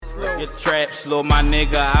Your trap slow, my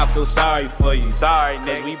nigga, I feel sorry for you. Sorry,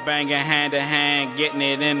 cause we banging hand to hand, getting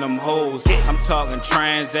it in them hoes. I'm talking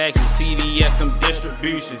transactions, CDS, them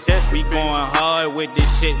distributions. We going hard with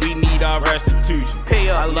this shit, we need our restitution.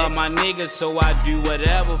 I love my niggas, so I do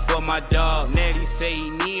whatever for my dog. He say he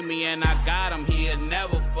need me and I got him, he'll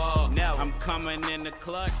never fall. I'm coming in the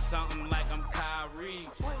clutch, something like I'm Kyrie.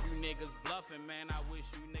 You niggas bluffing, man, I wish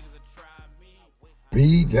you niggas would try me.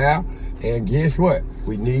 Be down, and guess what?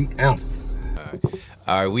 We need answers.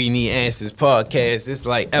 All right, We Need Answers podcast. It's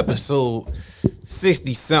like episode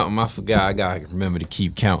 60-something. I forgot. I got to remember to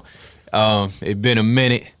keep count. It's been a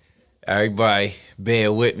minute. Everybody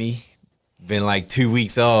bear with me. Been like 2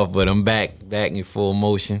 weeks off, but I'm back in full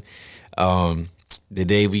motion.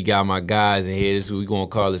 Today we got my guys in here. We're going to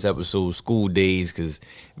call this episode School Days, because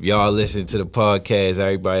if y'all listen to the podcast,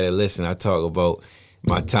 everybody that listen, I talk about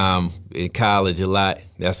my time in college a lot.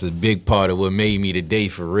 That's a big part of what made me today,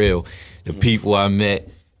 for real. The people I met,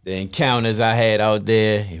 the encounters I had out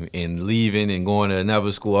there, and leaving and going to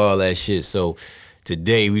another school, all that shit. So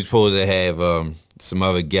today we supposed to have some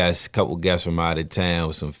other guests, a couple guests from out of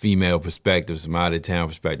town, some female perspectives, some out of town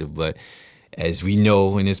perspective. But as we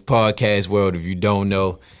know in this podcast world, if you don't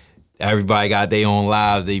know, everybody got their own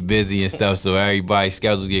lives, they busy and stuff, so everybody's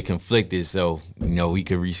schedules get conflicted. So, we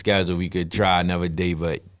could reschedule, we could try another day,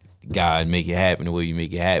 but God make it happen the way you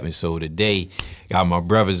make it happen. So today, got my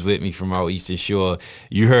brothers with me from out Eastern Shore.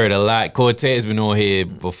 You heard a lot. Cortez been on here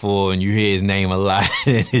before, and you hear his name a lot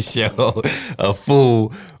in the show. A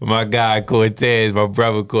fool, my guy Cortez, my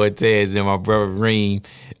brother Cortez, and my brother Reem.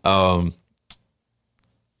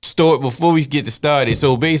 Before we get started,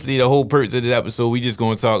 so basically the whole purpose of this episode, we just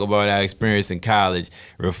going to talk about our experience in college,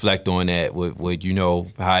 reflect on that, what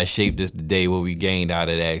how it shaped us today, what we gained out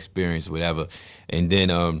of that experience, whatever. And then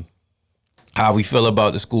how we feel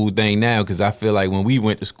about the school thing now, because I feel like when we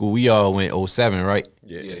went to school, we all went 07, right?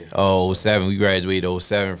 Yeah. Oh, 07. We graduated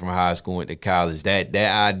 07 from high school, went to college. That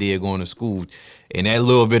idea of going to school, and that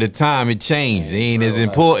little bit of time, it changed. It ain't as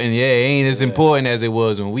important. It ain't as important as it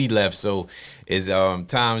was when we left. So it's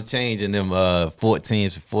times changing them 14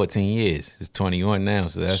 years. It's 21 now,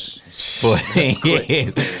 so that's 14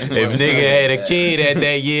 years. If nigga had a kid at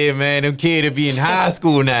that year, man, them kids would be in high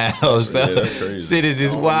school now. So that's crazy. Shit is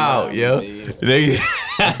just wild, yo.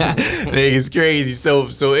 Nigga's crazy.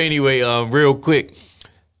 So anyway, real quick,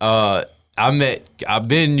 I've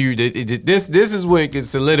been you. This is what can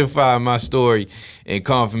solidify my story and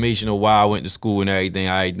confirmation of why I went to school and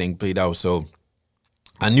everything played out. So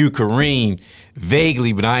I knew Kareem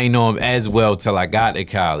vaguely, but I ain't know him as well till I got to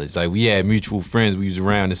college. Like, we had mutual friends. We was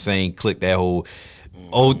around the same clique. That whole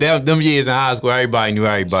them years in high school, everybody knew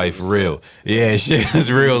everybody for real. Yeah, shit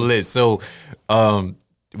was real lit. So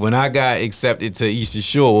when I got accepted to Eastern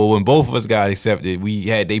Shore, well, when both of us got accepted,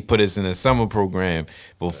 they put us in a summer program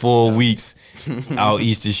for 4 weeks out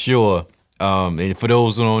Eastern Shore. And for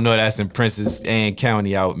those who don't know, that's in Princess Anne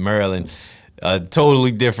County out in Maryland. A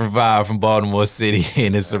totally different vibe from Baltimore City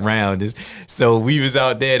and its surroundings. So we was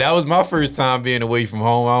out there. That was my first time being away from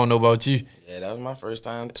home. I don't know about you. Yeah, that was my first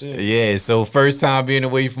time too. Yeah, so first time being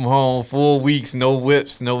away from home, 4 weeks, no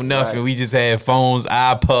whips, no nothing. Right. We just had phones,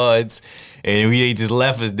 iPods, and we just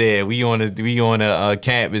left us there. We on a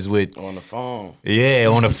campus with on the phone. Yeah,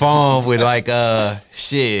 on the phone with like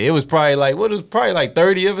shit. It was probably like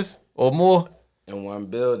 30 of us or more in one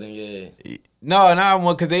building. Yeah. No, not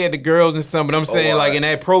one, because they had the girls and some, but I'm saying like in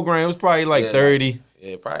that program, it was probably like 30.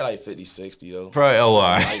 Yeah, probably like 50, 60 though. Probably, all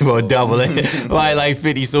right, well, double it. like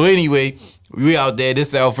 50. So anyway, we out there. This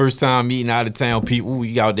is our first time meeting out of town people.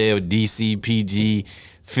 We out there with DC, PG,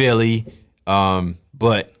 Philly.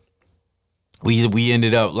 But we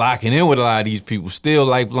ended up locking in with a lot of these people, still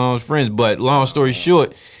lifelong friends. But long story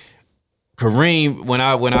short, Kareem, when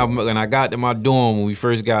I got to my dorm, when we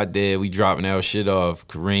first got there, we dropping our shit off.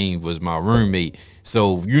 Kareem was my roommate.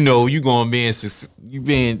 So, you gonna be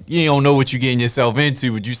you don't know what you're getting yourself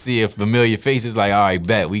into, but you see a familiar face, it's like, all right,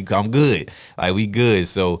 bet, I'm good. Like, we good.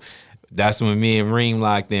 So that's when me and Reem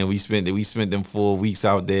locked in. We spent them 4 weeks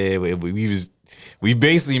out there. We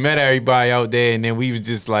basically met everybody out there, and then we was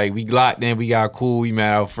just like, we locked in, we got cool, we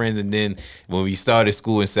met our friends, and then when we started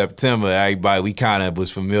school in September, everybody, we kind of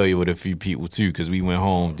was familiar with a few people too, because we went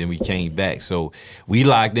home, then we came back. So we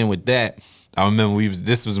locked in with that. I remember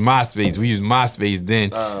this was MySpace. We used MySpace then.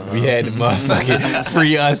 We had the motherfucking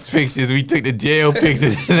free us pictures. We took the jail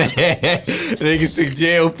pictures in there. Niggas took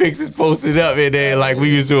jail pictures, posted up in there like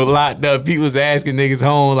we was locked up. People was asking niggas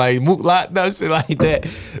home like, Mook locked up, shit like that.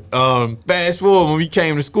 Fast forward, when we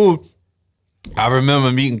came to school, I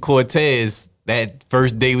remember meeting Cortez that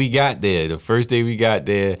first day we got there,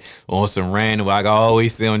 on some random, like I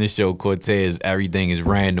always say on this show, Cortez, everything is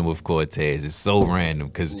random with Cortez. It's so random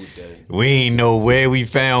because we ain't know where we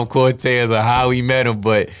found Cortez or how we met him,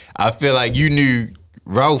 but I feel like you knew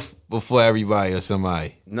Ralph before everybody or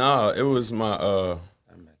somebody. Nah, it was my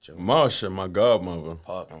Marsha, my godmother.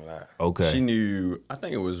 Parking lot. Okay. She knew, I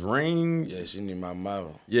think it was Rain. Yeah, she knew my mother.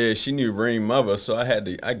 Yeah, she knew Rain mother, so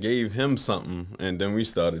I gave him something, and then we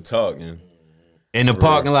started talking. In the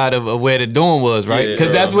parking lot of where the dorm was, right? Yeah,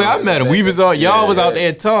 Because that's where I met him. We was all y'all was out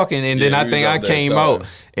there talking, and then Yeah, I we think was I out there came talking. out,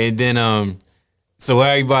 and then so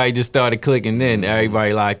everybody just started clicking. Then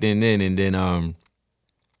everybody locked in, and then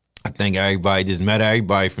I think everybody just met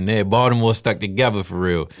everybody from there. Baltimore stuck together for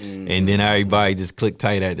real, and then everybody just clicked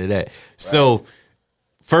tight after that. So,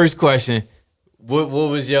 first question: what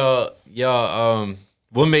was y'all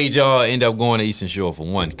what made y'all end up going to Eastern Shore for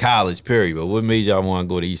one? College, period. But what made y'all want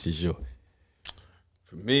to go to Eastern Shore?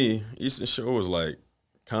 For me, Eastern Shore was like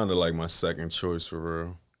kind of like my second choice for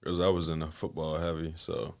real, because I was in the football heavy,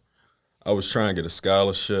 so I was trying to get a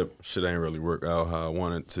scholarship. Shit ain't really work out how I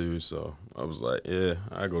wanted to, so I was like, yeah,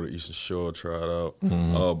 I go to Eastern Shore, try it out,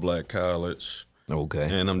 all black college. Okay.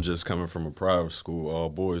 And I'm just coming from a private school, all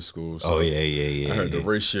boys school. So Oh yeah. I heard the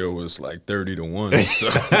ratio was like 30 to 1. So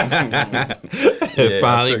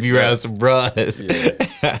Finally be around some bros.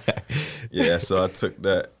 yeah, so I took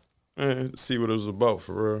that and see what it was about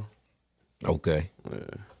for real. Okay.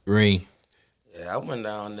 Green. Yeah, I went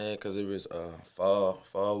down there because it was far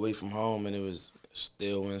away from home, and it was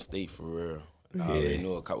still in state for real. I already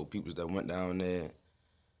knew a couple people that went down there.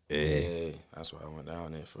 Yeah, that's why I went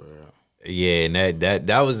down there for real. Yeah, and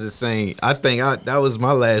that was the same. I think that was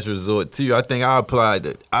my last resort too. I think I applied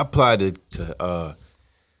to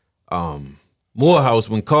Morehouse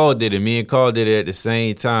when Carl did it. Me and Carl did it at the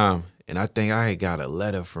same time, and I think I had got a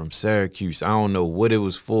letter from Syracuse. I don't know what it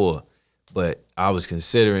was for, but I was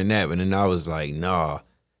considering that, but then I was like, nah.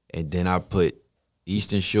 And then I put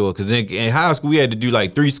Eastern Shore, because in high school we had to do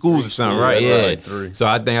like 3 schools or something, right? Yeah. Like 3. So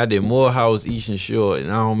I think I did Morehouse, Eastern Shore, and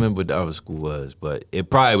I don't remember what the other school was, but it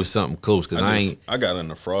probably was something close because I got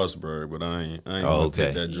into Frostburg, but I ain't Oh, want to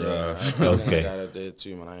okay. take that drive. I Okay. got up there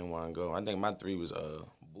too, man. I didn't want to go. I think my 3 was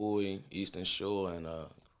Bowie, Eastern Shore, and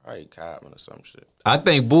probably Cotman or some shit. I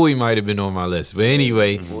think Bowie might have been on my list, but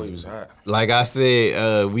anyway, Bowie was hot. like I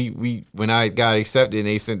said, we when I got accepted and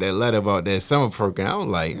they sent that letter about that summer program, I was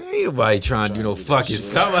like, ain't nobody trying to do no fucking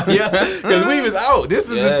summer, yeah, because we was out. This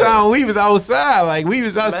is the time we was outside, like we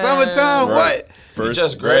was out summertime. right. What? First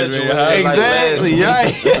just graduated. Exactly,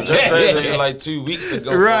 right. Just graduated like 2 weeks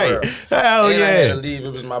ago. Right. Hell And I had yeah. to leave. It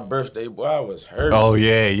was my birthday. Boy, I was hurt. Oh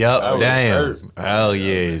yeah, yup. I was Damn. hurt. Hell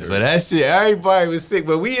yeah. So that shit, everybody was sick,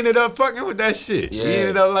 but we ended up fucking with that shit. Yeah. We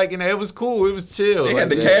ended up liking that. It was cool. It was chill. They had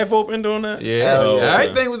the Like, calf open doing that? yeah, Hell yeah.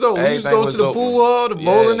 everything was open. We was Everything going was to the open. pool hall, the Yeah,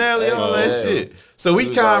 bowling alley, all that yeah. shit. So we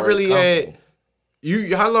was kind of already really had comfortable.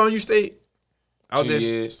 you. How long you stayed out 2 there?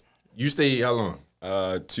 years. You stayed how long?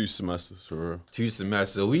 2 semesters for real. 2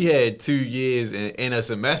 semesters. So we had 2 years and a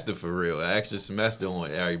semester for real, an extra semester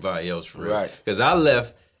on everybody else for real. Right. Because I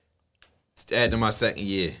left after my second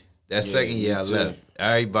year. That second year I me too. left.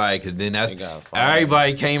 Everybody, because then that's They gotta find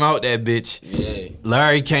everybody came out that bitch. Yeah.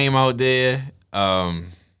 Larry came out there.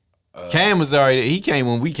 Cam was already. He came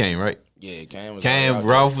when we came, right? Yeah, Cam was Cam, out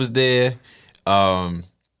Ralph was there. Davon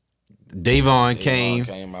there. came.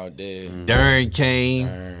 Came out there. Darren came.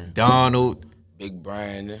 Darren. Donald. Big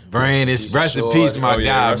Brandon. Brandon, rest in peace, my Oh, yeah,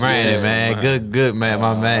 guy, rest in Brandon, peace, man. man. Good, man,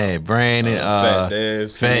 my man. Brandon, Fat Dev, Fat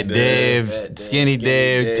Skinny Dev, Dev, Skinny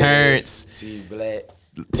Dev, Terrence, T Black.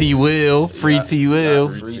 T Will, Free T Will.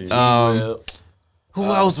 Free T Um, Will. Who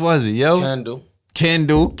else was it, yo?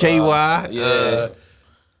 Kendall. KY. Yeah.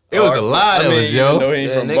 It was a lot of us, Even yo. though he ain't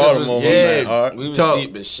Yeah, from niggas Baltimore, was- we yeah, met Art. We was Talk-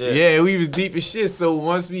 deep as shit. Yeah, we was deep as shit. So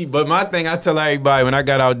but my thing, I tell everybody when I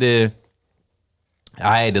got out there,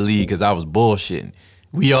 I had to leave because I was bullshitting.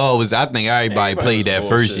 We always, I think everybody played that was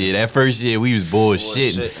first bullshitting. year. That first year we was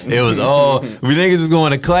bullshitting. Bullshitting. It was all, we niggas was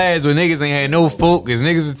going to class when niggas ain't had no focus.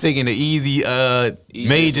 Niggas was taking the easy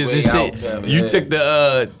majors and way shit. out, You yeah. took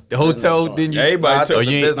the hotel, didn't you? Everybody I took took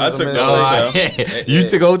the I business took the administration. hotel. You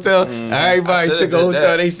took hotel. I Everybody should've took a did hotel.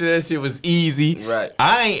 that. They said that shit was easy. Right.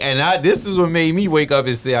 This is what made me wake up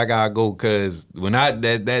and say I gotta go. Cause when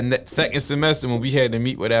that second semester when we had to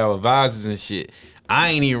meet with our advisors and shit,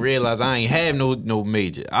 I ain't even realize I ain't have no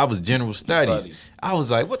major. I was general studies. I was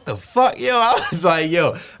like, what the fuck, yo? I was like,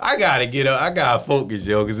 yo, I gotta get up. I gotta focus,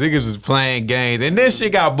 yo, because niggas was playing games. And this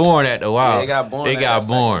shit got boring after a while. Yeah, it got boring. It got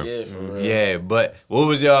boring. Yeah, for real. Yeah, but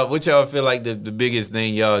what y'all feel like the biggest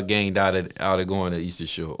thing y'all gained out of going to Eastern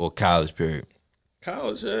Shore or college period?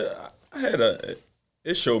 College,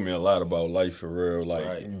 It showed me a lot about life for real. Like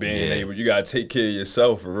Right. being able, you gotta take care of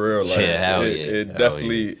yourself for real. Like it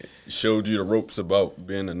definitely showed you the ropes about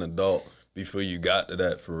being an adult before you got to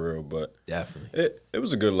that for real. But Definitely. it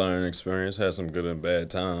was a good learning experience. Had some good and bad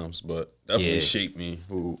times, but definitely shaped me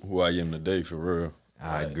who I am today for real.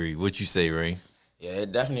 I agree. What you say, Ray? Yeah,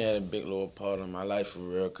 it definitely had a big little part of my life for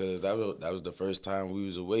real, cause that was the first time we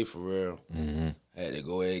was away for real. Mm-hmm. Had to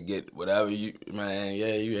go ahead and get whatever you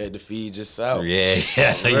had to feed yourself. Yeah,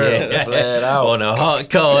 Flat out. On a hot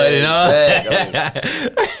card and all.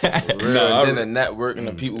 For real. And then the network and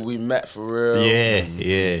the people we met for real. Yeah.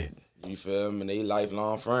 You feel me? They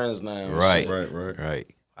lifelong friends now. and Right. shit. Right.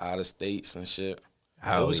 Out of states and shit.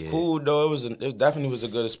 Hell it was yeah. cool though. It definitely was a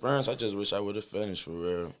good experience. I just wish I would have finished for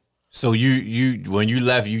real. So you when you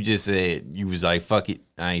left, you just said you was like, fuck it,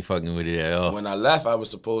 I ain't fucking with it at all. When I left, I was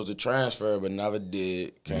supposed to transfer, but never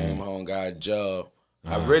did. Came home, got a job.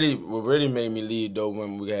 What really made me leave though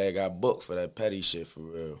when we got booked for that petty shit for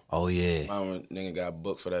real. Oh yeah. My nigga got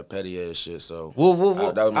booked for that petty ass shit. So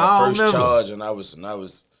What? that was I my don't first remember. charge, and I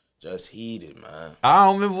was just heated, man. I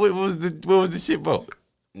don't remember what was the shit about.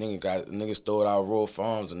 Niggas stole our rural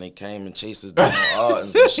farms and they came and chased us down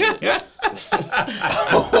Ardens and shit.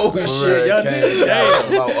 Oh shit, y'all did that.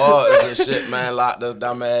 About Ardens and shit, man. Locked us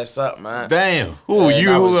dumb ass up, man. Damn. Who And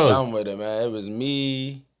you? I Who was else? done with it, man. It was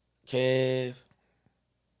me, Kev.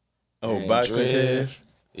 and Boxing Dre. Kev?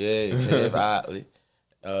 Yeah, Kev Otley.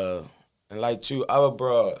 And like 2 other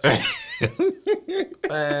bros.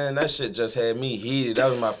 Man, that shit just had me heated. That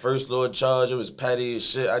was my first little charge. It was petty as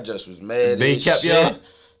shit. I just was mad. They as kept shit. y'all?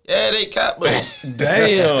 Yeah, they kept us.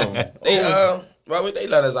 Damn. They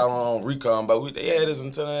let us out on recon, but they had us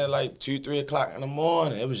until like 2-3 o'clock in the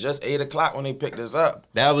morning. It was just 8 o'clock when they picked us up.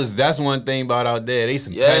 That's one thing about out there. They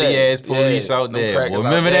some Yeah, petty ass police yeah. out Them there. crackers Well, out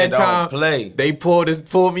remember there that don't time play. they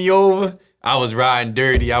pulled me over? I was riding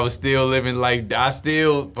dirty. I was still living like but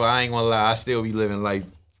I ain't gonna lie, I still be living like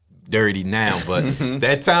dirty now. But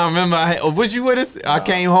that time, remember, was you with us? I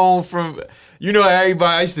came home from. Everybody.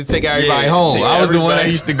 I used to take everybody home. I was the one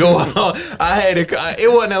that used to go home. I had it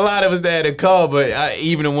wasn't a lot of us that had a car, but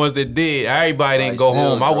even the ones that did, everybody didn't go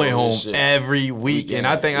home. I went home every week, and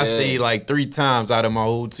I think I stayed like 3 times out of my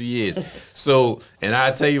whole 2 years. So, and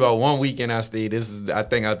I tell you about one weekend I stayed. I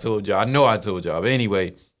think I told y'all. I know I told y'all. But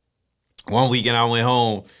anyway, one weekend I went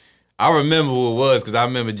home. I remember who it was because I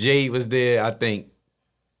remember Jade was there. I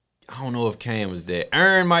don't know if Cam was there.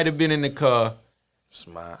 Aaron might have been in the car.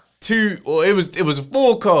 Smart. It was a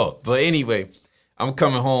full car. But anyway, I'm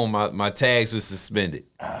coming home. My tags was suspended.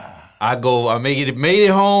 I made it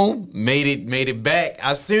home, made it back.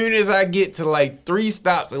 As soon as I get to like 3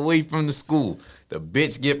 stops away from the school, the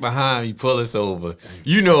bitch get behind me, pull us over.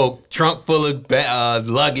 Trunk full of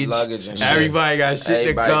luggage. Luggage and shit. Everybody got shit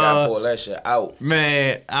in the car. Everybody got to pull that shit out.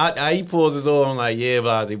 Man, he pulls us over. I'm like, yeah,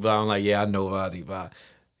 Vazzy, blah. I'm like, yeah, I know Vazzy, blah.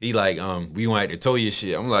 He like, we went to tow your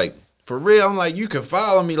shit. I'm like, for real? I'm like, you can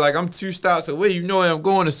follow me. Like, I'm 2 stops away. I'm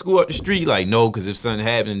going to school up the street. Like, no, because if something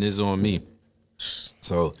happened, it's on me.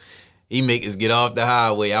 So he make us get off the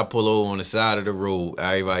highway. I pull over on the side of the road.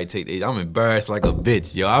 Everybody I'm embarrassed like a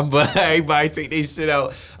bitch, yo. Everybody take their shit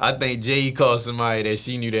out. I think Jay called somebody that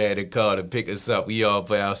she knew that had a car to pick us up. We all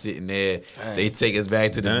put our shit in there. Dang. They take us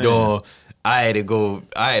back to the dorm. I had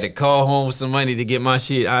to call home with some money to get my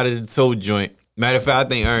shit out of the tow joint. Matter of fact, I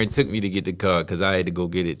think Aaron took me to get the car because I had to go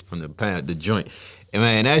get it from the joint. And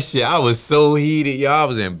man, that shit, I was so heated, yo. I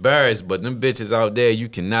was embarrassed, but them bitches out there, you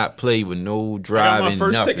cannot play with no driving. I got my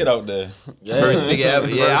first ticket out there. Yeah. First ticket ever.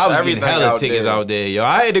 Yeah, I was getting hella tickets out there, yo.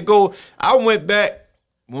 I went back.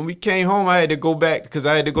 When we came home, I had to go back because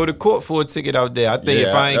I had to go to court for a ticket out there. I think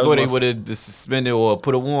if I ain't go, they would have suspended or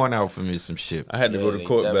put a warrant out for me or some shit. I had to go to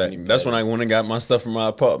court back. That's when I went and got my stuff from my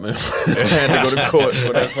apartment. I had to go to court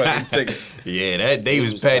for that fucking ticket. Yeah, that day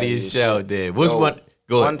was petty as shit out there. What's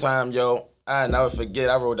one time, yo, I never forget,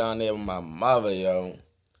 I rode down there with my mother, yo.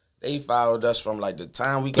 They followed us from like the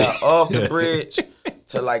time we got off the bridge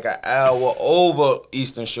to like an hour over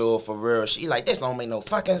Eastern Shore for real. She like, this don't make no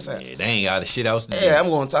fucking sense. Yeah, they ain't got the shit else to do. Yeah,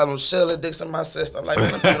 I'm going to tell them Sheila Dixon, my sister. I'm like,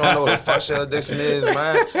 man, you don't know what the fuck Sheila Dixon is,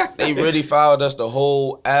 man. They really followed us the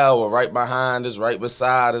whole hour, right behind us, right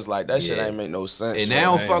beside us. Like, that shit ain't make no sense. And they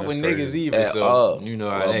don't fuck with niggas either, so you know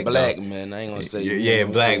how that black go. men, I ain't going to say yeah,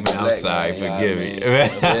 black men, I'm sorry, forgive me.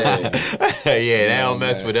 Yeah, they don't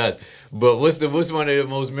mess with us. But what's one of the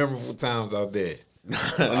most memorable times out there?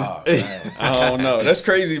 Oh, man. I don't know. That's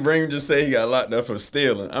crazy. Brain just say he got locked up for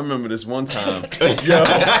stealing. I remember this one time. That's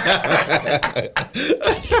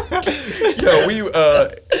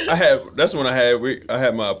when I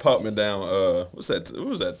had my apartment down. What was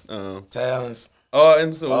that? Talents.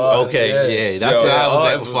 Okay, that's where I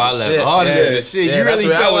was at before I left. Shit. Artists is the shit. You really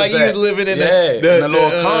felt like you was living in the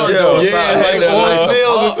little condo. like Orange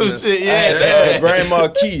Mills or some shit. Yeah, Grandma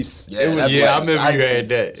Keys. I remember you had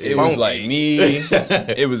that. It was like me.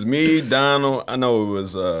 It was me, Donald. I know it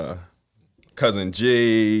was Cousin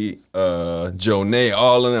Jay, Jonay,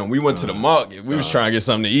 all of them. We went to the market. We was trying to get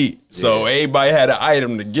something to eat. So everybody had an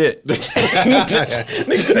item to get.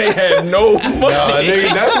 Niggas ain't had no money.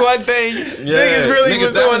 Niggas, that's one thing. Niggas really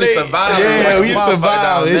was on it. We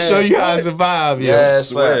survived. It show you how to survive. I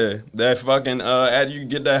swear. That fucking, after you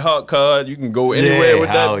get that hot card, you can go anywhere with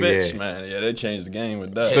that bitch, man. Yeah, they changed the game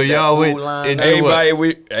with that. So y'all went,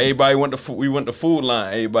 everybody went to, we went to Food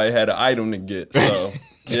Line. Everybody had an item to get, so.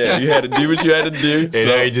 Yeah, you had to do what you had to do. And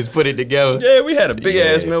they just put it together. Yeah, we had a big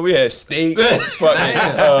ass meal. We had steak, all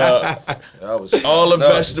the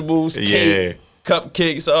vegetables, cake,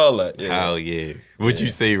 cupcakes, all that. Yeah. Hell yeah. What you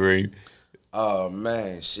say, Ray? Oh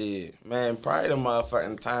man, shit. Man, probably the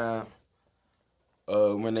motherfucking time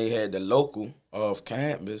when they had the local off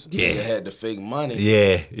campus. They had the fake money.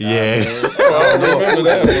 Yeah. I don't know if you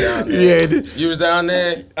was down there. You was down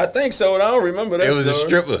there? I think so. I don't remember that. It was story. a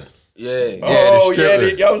stripper. Yeah.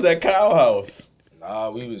 Y'all was at Cow House. Nah,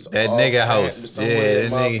 we was that nigga house. Yeah,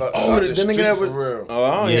 that nigga. Oh, the nigga that was real.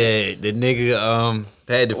 Oh, yeah, the nigga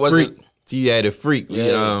had the freak. He had a freak.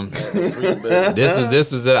 Yeah,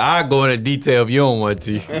 This was. I go into detail if you don't want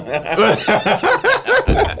to.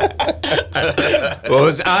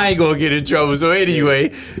 Well, I ain't gonna get in trouble. So anyway,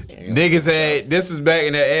 niggas had. This was back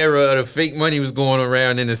in the era of the fake money was going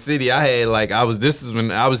around in the city. I had this is when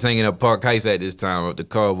I was hanging up Park Heights at this time up the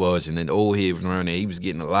car wash, and then the old head was around there. He was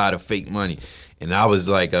getting a lot of fake money. And I was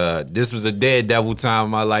like, this was a daredevil time of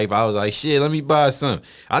my life. I was like, shit, let me buy some.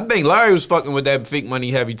 I think Larry was fucking with that fake money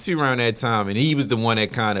heavy too around that time. And he was the one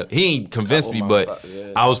that kind of, he ain't convinced me, but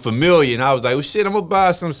I was familiar. And I was like, well, shit, I'm going to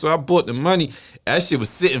buy some. So I bought the money. That shit was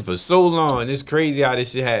sitting for so long. It's crazy how this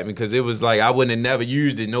shit happened because it was like I wouldn't have never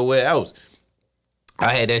used it nowhere else.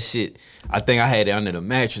 I had that shit. I think I had it under the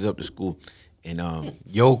mattress up to school. And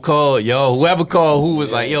whoever called who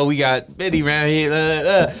was like, yo, we got Betty around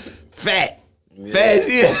here, fat. Fat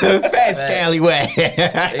scallywag.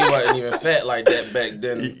 They wasn't even fat like that back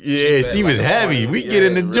then. Yeah, she was heavy. We get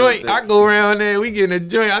in the joint. I go around there. We get in the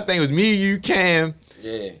joint. I think it was me, you, Cam.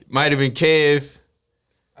 Yeah. Might have been Kev.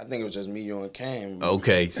 I think it was just me, you, and Cam.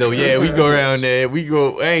 Okay, so yeah, we go around there. We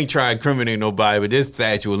go. I ain't trying to incriminate nobody, but this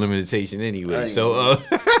statute of limitation anyway. So,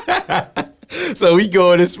 so we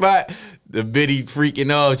go to the spot. The bitty freaking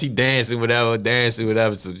off. She dancing, whatever.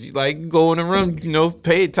 So she like go in the room,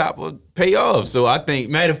 pay off. So I think,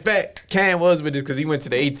 matter of fact, Cam was with this because he went to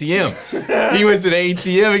the ATM. He went to the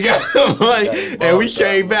ATM and got some money. And we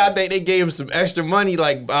came back. I think they gave him some extra money,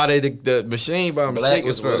 like out of the machine by mistake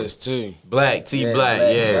or something. Black was with us too. Black, T-Black.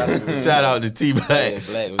 Shout out to T-Black.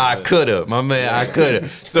 I could have. My man, I could have.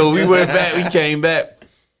 So we went back. We came back.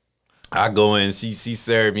 I go in, she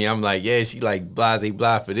served me. I'm like, yeah, she like blase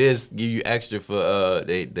blah for this, give you extra for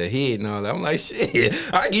the head and all that. I'm like, shit,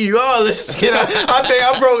 I give you all this.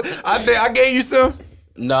 I think I gave you some.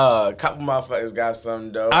 Nah, a couple motherfuckers got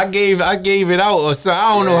something though. I gave it out or so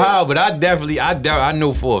I don't know how, but I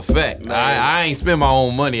know for a fact. I ain't spend my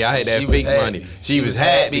own money. I had that fake money. She was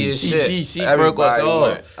happy. She broke us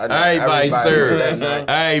off. Everybody served.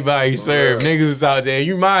 Everybody served. Niggas was out there.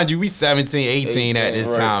 You mind you, we 17, 18 at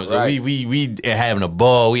this time. So we having a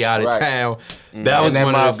ball. We out of town. That was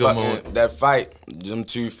one of the good moments. That fight, them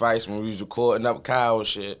two fights when we was recording up Kyle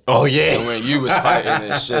shit. Oh yeah. And when you was fighting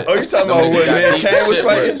and shit. Oh, you talking about when man Cam was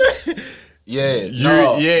fighting?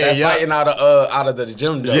 Fighting out of the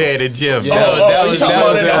gym though. Yeah, the gym. That was in the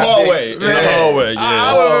hallway. In the hallway. Yeah.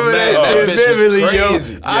 I remember that shit vividly, yo.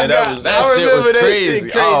 I remember that shit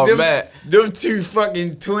crazy. Oh man. Them two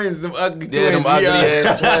fucking twins, them ugly twins. Them ugly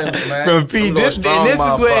ass twins, man. From P. This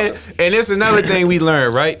is where, and this is another thing we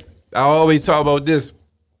learned, right? I always talk about this.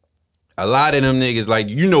 A lot of them niggas, like,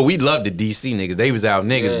 we love the DC niggas. They was our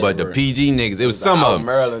niggas, but the PG niggas, it was some of them.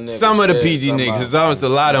 Maryland niggas, some of the PG niggas. Obviously,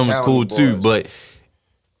 a lot of them was cool too, but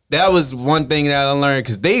that was one thing that I learned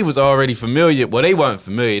because they was already familiar. Well, they wasn't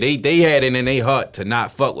familiar. They had it in their heart to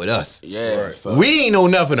not fuck with us. Yeah, we ain't know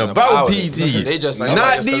nothing about PG. They just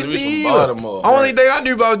not DC. Only thing I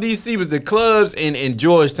knew about DC was the clubs in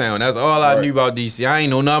Georgetown. That's all I knew about DC. I ain't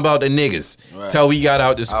know nothing about the niggas till we got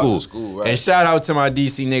out to school. And shout out to my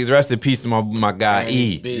DC niggas. Rest in peace to my guy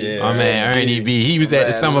E. My man Ernie B. He was at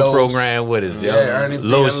the summer program with us.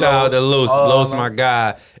 Shout out to Los my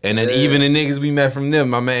guy. And then even the niggas we met from them,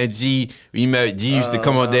 my man G, G used to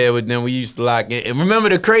come up there with them. We used to lock in. And remember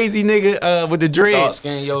the crazy nigga with the dreads? Dark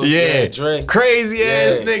skin, yo, Dre. Crazy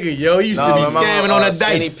ass nigga, yo. He used to be scamming on the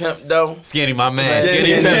dice. Skinny Pimp, though. Skinny, my man.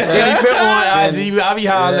 Skinny Pimp on IG. I be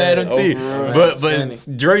hollering at him too.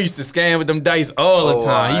 But Dre used to scam with them dice all the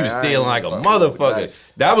time. He was stealing like a motherfucker.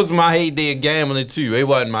 That was my heyday of gambling too. It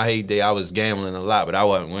wasn't my heyday. I was gambling a lot, but I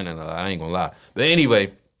wasn't winning a lot. I ain't gonna lie. But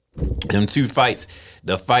anyway, them two fights.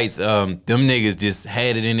 The fights, them niggas just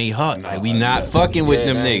had it in their heart. Like, we not fucking with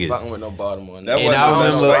them niggas. Fucking with no Baltimore. That And I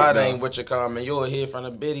remember, I ain't what you call me. You'll hear from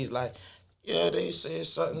the biddies like, yeah, they said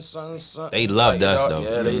something. they loved us though.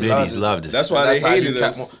 Yeah, The they biddies loved us. That's why they hated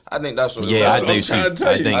us. I think that's what it Yeah, was. I think trying to too. tell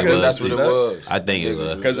I you. think I it think was that's too. what it was. I think it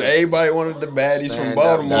was. Because everybody wanted the baddies from Stand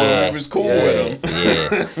Baltimore. up, Yeah. It was cool with them.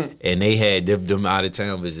 Yeah, and they had them out of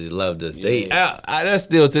town bitches loved us. They that's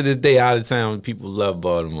still to this day out of town people love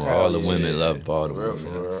Baltimore. Hell All the yeah. women love Baltimore. For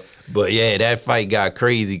man. real. But yeah, that fight got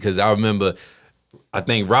crazy because I remember. I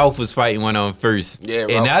think Ralph was fighting one on first. Yeah, and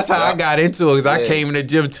Ralph- that's how I got into it because I Yeah. came in the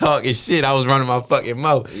gym talking shit. I was running my fucking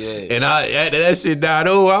mouth. Yeah. And after that shit died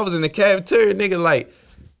over, I was in the cafeteria, nigga like,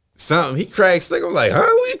 something. He cracked slick. I'm like, huh?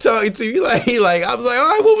 Who you talking to? He like, I was like, all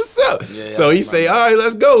right, what was up? Yeah, so I he say, all right,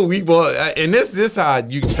 let's go. We bought, and this how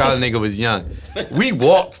you can tell a nigga was young. We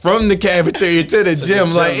walked from the cafeteria to the gym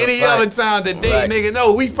gym like to any fight. other time today, Right. nigga.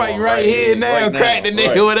 No, we fighting right Right here here, now. right Crack now, the nigga,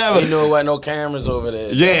 right. whatever. You know what? No cameras over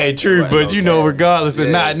there. Yeah, true, Right, but no you know, cameras. regardless or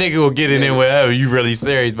Yeah. not, nigga will get it in wherever you really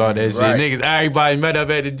serious about that shit. Right. Niggas, everybody met up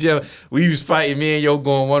at the gym. We was fighting, me and yo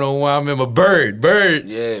going one-on-one. I remember Bird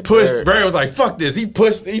Yeah, pushed. Bird. Bird was like, fuck this. He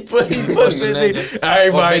pushed this Nigga. nigga.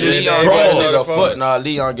 Everybody just Leon brawled. gave a nigga a foot. Nah,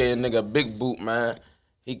 Leon gave a nigga a big boot, man.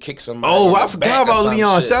 He kicked somebody. Oh, in I the forgot back or about some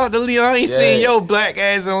Leon. shit. Shout out to Leon. I ain't Yeah. seen yo black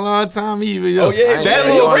ass in a long time either. Yo. Oh, yeah. that Yeah,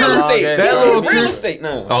 little Leon crew. real estate. That Yeah, little real crew. estate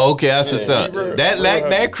now. Oh, okay, that's what's up.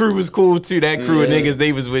 That crew was cool too. That crew of Yeah. niggas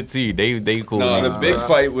they was with too. They cool. No, the niggas. big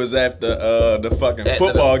fight was after the fucking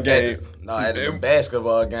football game. At the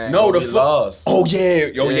basketball game. No, the we foot. lost. Oh yeah,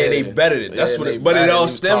 Yeah. they betted it. That's Yeah, what. they But it betted. all He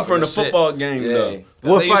was stemmed from the talking shit. football game Yeah. though.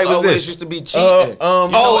 What They fight used to was always this? used to be cheating.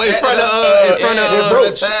 Oh, in front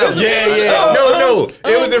of town. Yeah. No.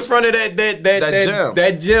 It was in front of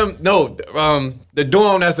that gym. No, the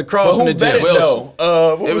dorm that's across But from who the bet gym. it though?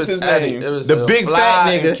 What It was his Eddie. name? It was The big Fly fat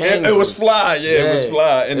and nigga. Kingsley. It was Fly. Yeah, it was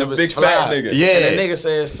Fly, and It the was big Fly. fat nigga. Yeah. And the nigga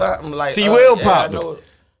said something like T. Will yeah, popped I him. know.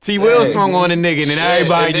 T. Will Yeah. swung on the nigga, and then Yeah,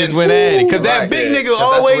 everybody and then- just went at it. Because that Right, big yeah. nigga 'Cause that's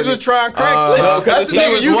always what was he- trying to crack no, slick. 'cause That's the he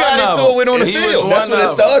nigga was you one got of into it with on the them. He was field. one That's when it of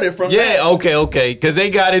them. started from. Yeah, okay. Because they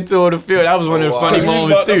got into it on the field. That was one of the Oh, funny wow. 'Cause we was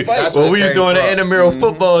moments, about to too. fight. That's When where we it was came doing the from. intramural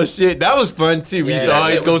football shit, that was fun, too. We used to that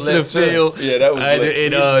always shit go was to the lit, too. field. Yeah, that was lit.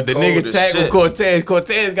 And the Cold nigga as tackled shit. Cortez.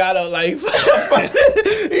 Cortez got up like,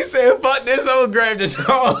 he said, fuck this old grab this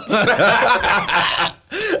home.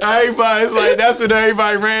 Everybody's like, that's when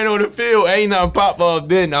everybody ran on the field. Ain't nothing pop off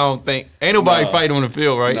then, I don't think. Ain't nobody fighting on the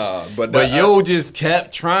field, right? Nah, but yo just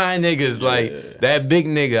kept trying niggas like that big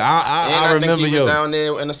nigga. I remember think he yo. was down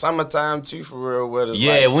there in the summertime too, for real. With us.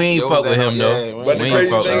 Yeah, we ain't fuck with him, though. Yeah, But the We ain't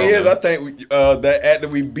crazy fuck thing with is, him. I think that after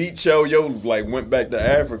we beat yo like went back to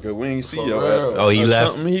Africa. We ain't see For yo. real. after- Oh, he or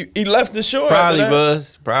left? something. He left the show. Probably after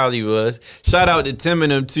that. was. Shout out to Tim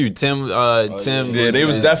and them too. Tim. Yeah, they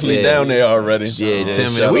was yeah, definitely yeah. down there already. Yeah,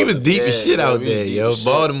 Tim shout and we out. was deep as Yeah, shit yeah, out we was there, deep yo. as shit.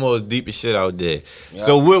 Baltimore was deep as shit out there.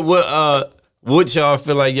 So what y'all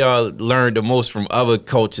feel like y'all learned the most from other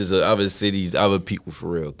cultures or other cities, other people for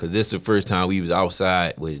real? Cause this is the first time we was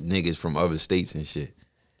outside with niggas from other states and shit.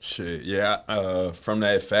 Shit, yeah, from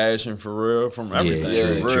that fashion for real, from everything.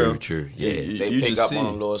 Yeah, for real. true. Yeah. They you pick just up see. on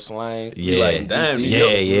them little slang. Yeah. Like, damn, DC, New Yeah,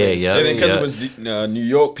 York- yeah. And then because yeah. it was New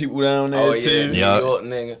York people down there Oh yeah, too. New Yeah. York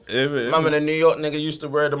nigga. It Remember was- the New York nigga used to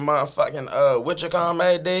wear the motherfucking what you call him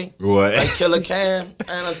every day? What? Like Killer Cam.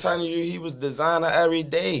 And I'm telling you, he was designer every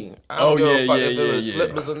day. I Oh, don't give a yeah, fuck yeah, if it was yeah.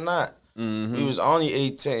 slippers or not. He was only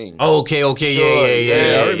 18. Okay, Sure,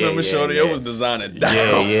 yeah. I remember Shorty. yeah. It was designing down.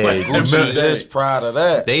 Yeah. Like, Gucci this, proud of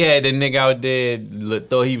that. They had the nigga out there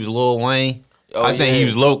thought he was Lil Wayne. Oh, I think he yeah.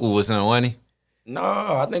 was local or something, wasn't he? No,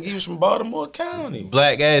 I think he was from Baltimore County.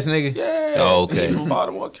 Black ass nigga? Yeah. Oh, okay. He from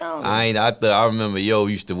Baltimore County. I remember yo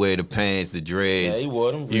used to wear the pants, the dreads. Yeah, he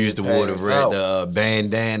wore them He used to wear the pants red out.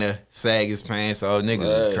 bandana, sag his pants. All niggas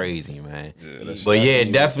was Right. crazy, man. that's But yeah,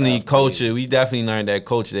 definitely definitely was culture. We definitely learned that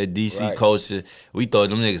culture, that DC Right. culture. We thought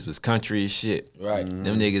them niggas was country as shit. Right.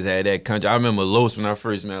 Them niggas had that country. I remember Los when I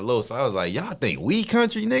first met Los. I was like, y'all think we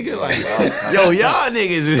country, nigga? Like, yo, y'all niggas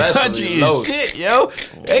is Especially country as Los. shit, yo.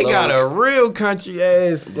 They got a Los. real country country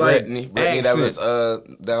ass like Brittany accent. that was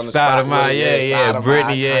down the Start of spot. my,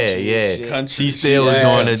 Brittany, Country She still was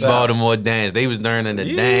doing the shit. Baltimore dance. They was learning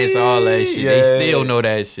the dance, all that shit. They still know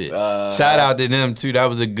that shit. Shout out to them too. That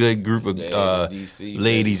was a good group of DC,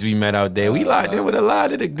 ladies we met out there. We locked in with a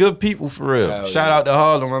lot of the good people for real. Shout out to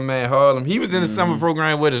Harlem, my man Harlem. He was in the summer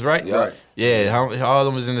program with us, right? Right. Yeah,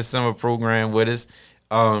 Harlem was in the summer program with us.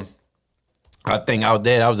 I think out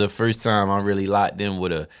there, that was the first time I really locked in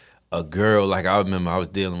with a girl. Like, I remember I was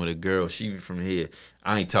dealing with a girl. She was from here.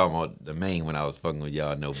 I ain't talking about the main when I was fucking with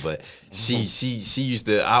y'all know, but she used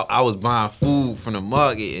to. I was buying food from the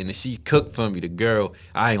market and she cooked for me. The girl,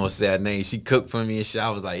 I ain't gonna say her name. She cooked for me and shit. I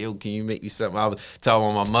was like, yo, can you make me something? I was talking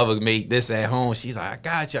about my mother made this at home. She's like, I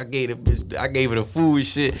got you. I gave her the food and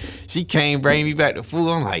shit. She came bring me back the food.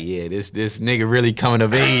 I'm like, yeah, this nigga really coming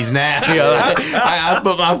of age now. I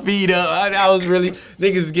put my feet up. I was really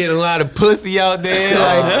niggas getting a lot of pussy out there.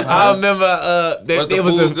 Like, I remember Was the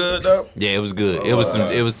food good though? Yeah, it was good. It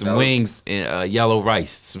was some wings and yellow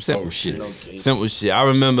rice, some simple shit. Okay. Simple shit. I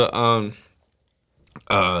remember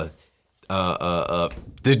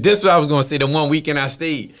this what I was gonna say. The one weekend I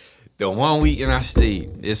stayed.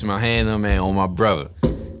 It's my handler man on my brother.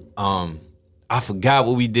 I forgot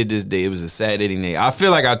what we did this day. It was a Saturday night. I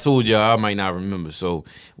feel like I told y'all. I might not remember. So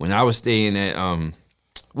when I was staying at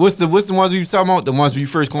what's the ones we was talking about? The ones we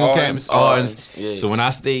first on campus. Ardens. Yeah. So when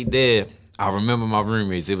I stayed there, I remember my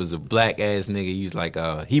roommates. It was a black ass nigga. He was like,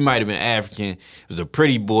 he might have been African. It was a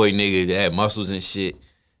pretty boy nigga that had muscles and shit.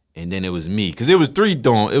 And then it was me, cause it was 3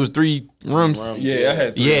 rooms. Yeah, I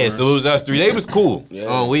had 3 rooms. So it was us 3. They was cool.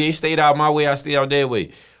 Yeah. We ain't stayed out my way. I stayed out their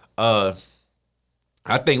way.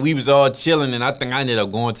 I think we was all chilling, and I think I ended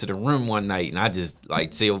up going to the room one night, and I just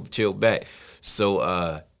like chill back. So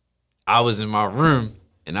I was in my room,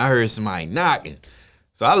 and I heard somebody knocking.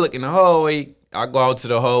 So I look in the hallway. I go out to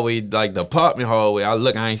the hallway, like the apartment hallway. I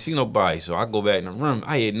look, I ain't see nobody. So I go back in the room.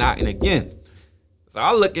 I hear knocking again. So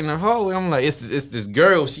I look in the hallway. I'm like, it's this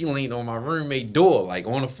girl. She leaned on my roommate door, like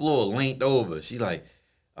on the floor, leaned over. She like,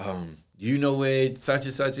 you know where such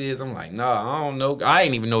and such is? I'm like, nah, I don't know. I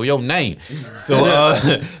ain't even know your name. So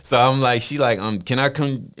so I'm like, she like, can I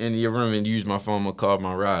come into your room and use my phone and call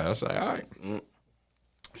my ride? I was like, all right.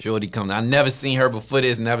 Shorty come. I never seen her before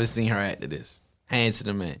this, never seen her after this. Hands to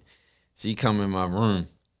the man. She come in my room.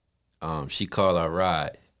 She call her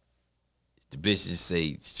ride. The bitch just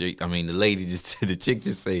say, the lady the chick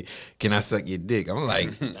just say, can I suck your dick? I'm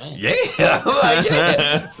like, yeah. I'm like,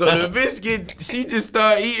 yeah. So the bitch she just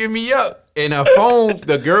started eating me up. And her phone,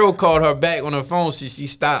 the girl called her back on her phone. She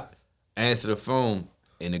stopped, answered the phone.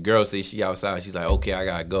 And the girl say she outside. She's like, okay, I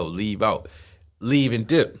gotta go. Leave out. Leave and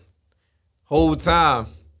dip. Whole time,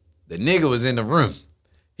 the nigga was in the room.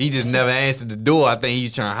 He just never answered the door. I think he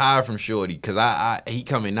was trying to hide from Shorty because he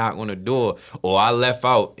come and knock on the door, or I left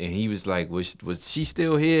out and he was like, was she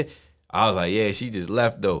still here? I was like, yeah, she just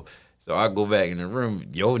left though. So I go back in the room.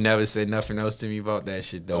 Yo never said nothing else to me about that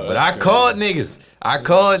shit though. But I called niggas. I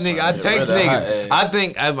text niggas. I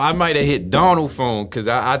think I might have hit Donald's phone because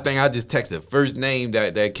I think I just texted the first name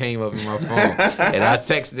that came up in my phone. And I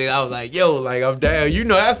texted, I was like, yo, like I'm down. You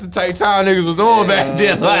know, that's the type time niggas was on back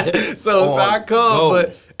then. Like, so I called,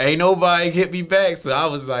 but ain't nobody hit me back. So I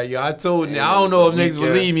was like, yo, I told I don't know if niggas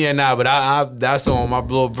believe me or not, but I that's on my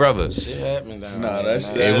little brother. Shit happened down Nah, there.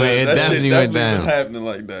 that definitely went down. was happening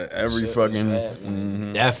like that. Every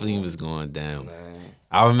fucking Definitely was going down.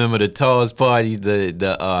 I remember the Tall's party,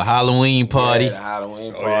 the Halloween party. Yeah, the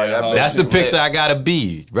Halloween party. yeah, That's the picture I got of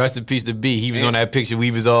B. Rest in peace to B. He was on that picture.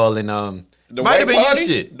 We was all in the might have been your party?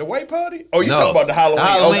 shit. The white party? Oh, you No. talking about the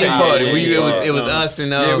Halloween? party. Yeah, It was us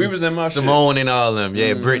and yeah, we was in my Simone and all them.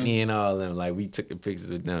 Yeah, Brittany and all them. Like we took the pictures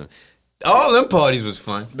with them. All them parties was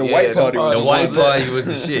fun. The white party. The white party was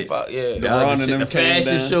the shit. Fuck, yeah. That was Ron the and shit. them The came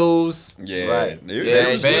fashion down. shows, Yeah, Right.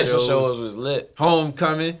 It was fashion shows. shows was lit.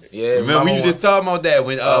 homecoming. Yeah, Remember we was just talking about that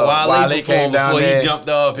when Wale Wale performed came down before there. he jumped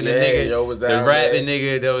off and the Yeah, nigga, yo was the down rapping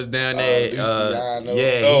there. nigga that was down there. Luciano.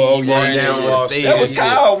 Yeah, Oh, he yeah, walked down on the stage. That was and shit.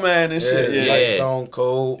 Kyle, man, and shit. Yeah, Yeah. like Yeah. Stone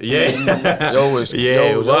Cold. Yeah, Yo was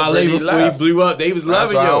Wale really before he left. blew up, they was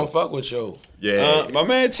That's loving why I yo. don't fuck with yo. Yeah. My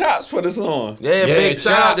man Chops put us on. Yeah, Yeah, big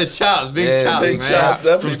shout out to chops. Chops, Big Yeah, Chops, Big man. Chops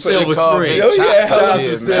definitely from put Silver it called Spring. Big Yo, yeah, Chops Chops out was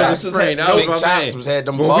here, Silver man. Spring. That was Big my Chops man. had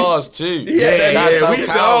them When we- bars too. Yeah, we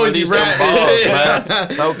used to always be rapping. man.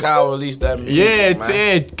 Tell Kyle release that music, Yeah,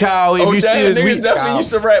 man. Kyle, if Oh, you see damn, us, niggas we definitely used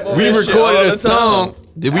to rap on we that shit all recorded the a song. time.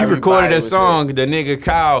 Did we Everybody recorded a was song? The nigga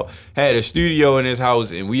Kyle had a studio in his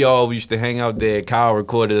house, and we all used to hang out there. Kyle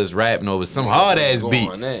recorded us rapping over some hard ass beat.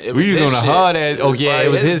 We was on a hard ass. Oh yeah, it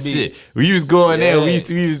was his shit. We was going there. We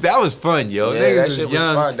used. That was fun, yo. Yeah, Niggas that was shit was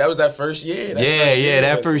young. fun. That was that first year.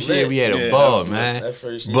 That first year we had a ball, man. That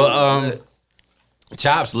first year But was lit.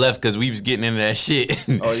 Chops left because we was getting into that shit.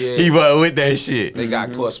 Oh, yeah. He wasn't with that shit. They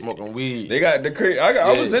got caught smoking weed. They got the crazy.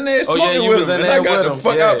 I was in there Oh, yeah, smoking you with was him, in and there I got with the him,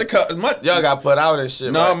 fuck yeah. out the car. Y'all got put out and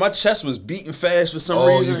shit. Nah, right? my chest was beating fast for some Oh,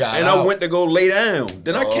 reason, you got and out. I went to go lay down.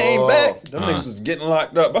 Then I came back. Them Uh-huh. niggas was getting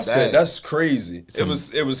locked up. I said, Damn. "That's crazy."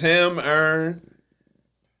 It was him, Ern,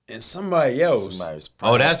 and somebody else. Somebody was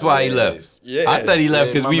Oh, that's why he Yes. left. Yeah. I thought he left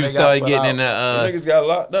because remember we they started got put getting out. in Them the niggas got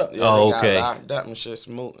locked up. Yeah, Oh, they got okay. locked up and shit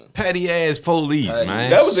smoking. petty ass police, Petty. man.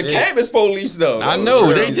 That was the Shit. campus police, though. I That was know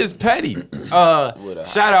real. they just petty. With a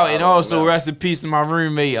Shout out and hot also dog. rest in peace to my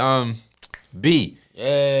roommate, B.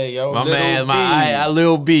 Yeah, yo, My Lil man, B. I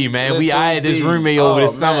Lil B, man. Little I had this B. roommate over the Oh,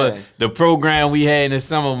 summer. man. The program we had in the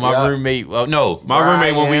summer. My Yup. roommate. Well, no, my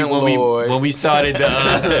Brian roommate Lloyd. when we started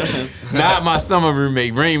the. Not my summer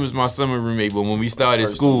roommate. Rain was my summer roommate, but when we started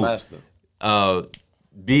First school, semester.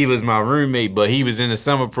 B was my roommate, but he was in the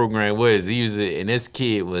summer program with us. And this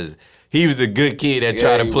kid was. He was a good kid that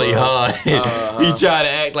tried to he play was. hard. He tried to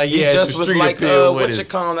act like he had just some was street like appeal what with you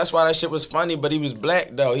us. call him? That's why that shit was funny. But he was black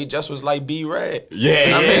though. He just was like B Red.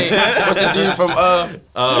 Yeah, I mean, what's the dude from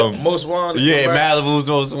Most Wanted? yeah, from, Malibu's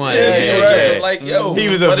Most Wanted. Yeah, Yeah, he right. just was like yo. He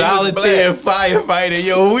was a but volunteer black. firefighter.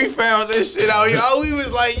 Yo, we found this shit out. Yo, we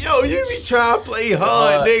was like, yo, you be trying to play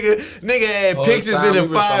hard, nigga. Nigga had All the pictures time, in the we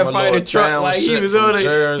was from a little firefighter truck. Like he township was from on it.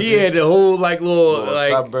 Jersey. He had the whole like little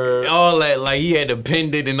like suburb. all that. Like he had the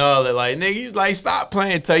pendant and all that. Like nigga, he was like, stop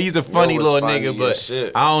playing. Tell he's a funny was little funny nigga, as but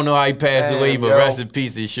shit. I don't know how he passed Damn, away. But yo. rest in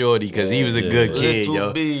peace to Shorty because he was a good kid, Little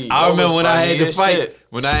yo. B. I That remember was when I funny had to as fight. shit.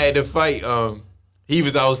 When I had to fight, he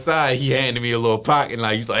was outside. He handed me a little pocket,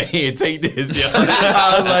 like he's like, "Here, take this, yo."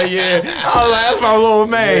 I was like, "Yeah." I was like, "That's my little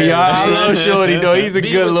man, yo. I love Shorty, though. He's a B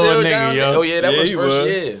good was little still nigga, down yo." there? Oh yeah, that Yeah, was he first was.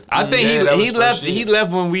 year. I think Yeah, that he was left. first year. He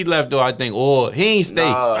left when we left, though. I think, or he ain't stay.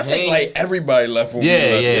 Nah, I he think ain't- like everybody left. When we Yeah,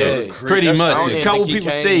 left. yeah. That was Pretty That's much. I don't crazy. A even couple think he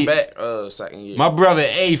people came stayed. back second year. My brother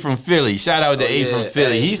A from Philly. Shout out to Oh, A from yeah,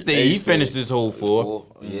 Philly. A. He stayed. A He stayed. finished his whole four.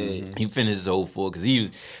 Yeah. He finished his whole four because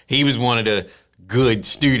he was one of the good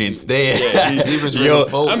students there. He was really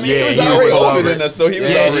focused. I mean, Yeah, he was he already was older already- than us, so he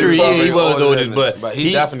was Yeah, already true. Yeah, he focused. was older older, than us, but but he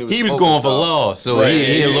he definitely was was focused, going for though. law, so Right,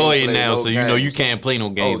 he a yeah, lawyer play now, no so you know you games. can't play no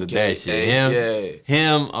games with Okay, that shit.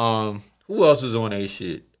 Him, who else was on that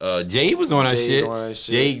shit? Jay was on that Jay shit. on that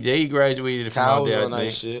shit. Jay graduated from Kyle out was there. on I that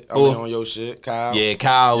think. shit. I Who? mean, on your shit, Kyle. Yeah,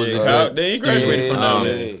 Kyle was Yeah, a Kyle- good they student. graduated from Um, down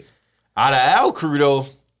there. Out of our crew though,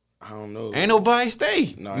 I don't know. ain't nobody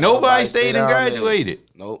stayed. No, ain't nobody stayed and down there. graduated.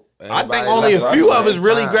 Nope. I think Everybody only left a few at of the us same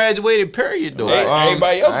really time. graduated. Period though.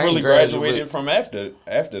 Everybody else I ain't really graduated from after that.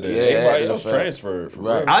 Yeah, Everybody after else the fact. transferred. For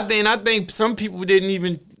Right. real. I think some people didn't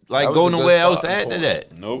even like That was go a good nowhere else starting after point.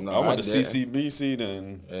 that. Nope. No, I went I to didn't. CCBC,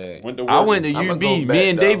 then Yeah. went to. I went to I'ma UB. go Me back,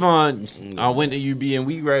 and though. Davon, I went to UB and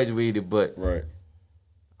we graduated, but Right.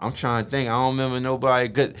 I'm trying to think. I don't remember nobody.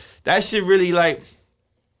 Cause that shit really like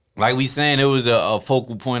we saying it was a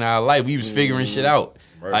focal point of our life. We was figuring shit out.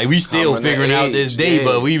 Right. Like we still Coming of figuring out this age, day, yeah.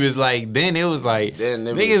 but we was like, then it was like, Then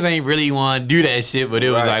it niggas was- ain't really want to do that shit, but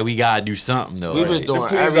it was Right. like, we gotta do something though. We was right? doing To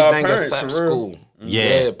please our everything parents, except for real. school.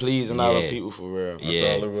 Yeah. Pleasing Yeah. other people for real. That's Yeah.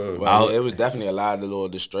 all it was. Well, it was definitely a lot of little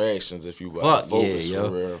distractions if you were Fuck focused yeah, for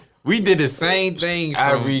yo. real. We did the same thing from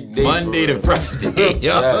Every day, Monday to for real. Friday.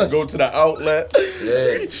 yo. Yes. Go to the outlet.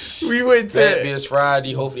 Yeah. We went That to this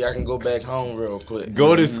Friday. Hopefully, I can go back home real quick.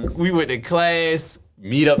 go to we went to class,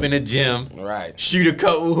 meet up in the gym. Right. Shoot a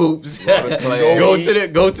couple hoops, to class.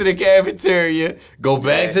 go to the cafeteria, go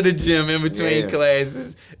back Yeah. to the gym in between Yeah.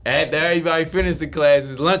 classes. After everybody finished the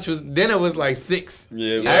classes, dinner was like 6.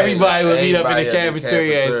 Yeah, Everybody would meet up in the Everybody at the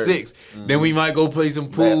cafeteria at cafeteria. 6. Then we might go play some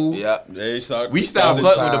pool. Yep. They stopped. We stopped Other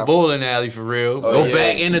fucking with the time. bowling alley for real. Oh, go yeah.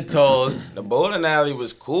 back in the toss. The bowling alley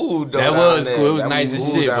was cool though. That down was there. cool. It was That nice as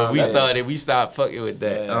cool shit, down but we there. stopped fucking with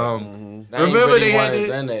that. Yeah. They ain't Remember really they had want us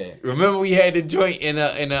the- in there. Remember we had the joint in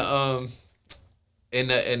the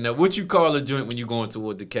what you call a joint when you going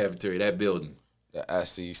toward the cafeteria, that building. The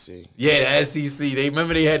SEC. Yeah, the SEC. They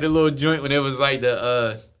remember they had the little joint when it was like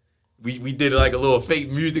the we did like a little fake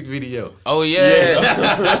music video. Oh yeah,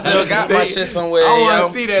 I still got my shit somewhere. I want yo.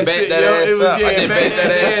 to see that Bet shit, that yo. ass It was up. I yeah, did back bet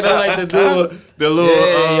that ass then. I like the little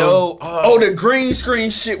Yeah, yo. Oh, the green screen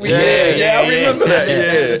shit we Yeah, had. yeah, I remember that.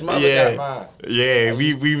 His mother yeah. got mine. Yeah,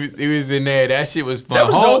 it was in there. That shit was fun. That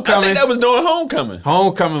was I Homecoming. think that was during homecoming.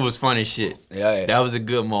 Homecoming was fun as shit. Yeah. That was a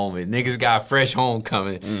good moment. Niggas got fresh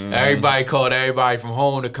homecoming. Mm-hmm. Everybody called everybody from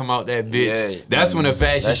home to come out that bitch. Yeah. That's when the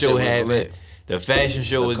fashion That shit show was happened. lit. The fashion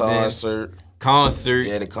show The was concert. Concert.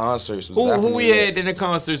 Yeah, the concerts was Who definitely we lit. had in the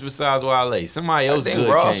concerts besides Wale? Somebody I else think good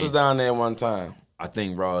Ross came. was down there one time. I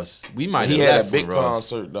think Ross. We might He have had left a big with Ross.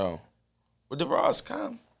 concert though. But did Ross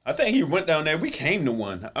come? I think he went down there. We came to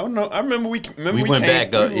one. I don't know. I remember we We came, went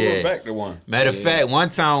back up, we yeah. went back to one. Matter of fact, one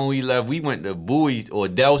time when we left, we went to Bowie or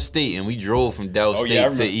Del State, and we drove from Del Oh, State yeah, I to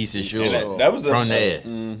remember. Eastern Shore. And that was from there,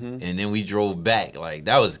 and then we drove back. Like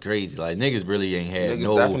that was crazy. Like niggas really ain't had Niggas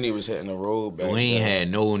no. definitely was hitting the road back We ain't then. had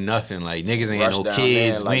no nothing. Like niggas ain't Rushed had no down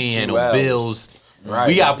kids. there in like we ain't had 2 no hours. bills. Right.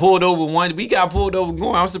 We got pulled over one. We got pulled over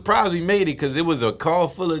going. I'm surprised we made it because it was a car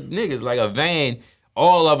full of niggas, like a van.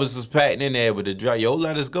 All of us was packed in there with the drive. Yo,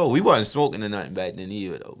 let us go. We wasn't smoking or nothing back then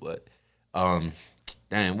either though. But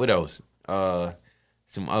damn, what else?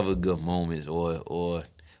 Some other good moments or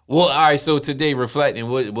well, all right. So today, reflecting,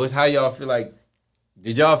 what how y'all feel like?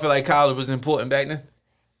 Did y'all feel like college was important back then?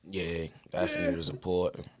 Yeah, definitely was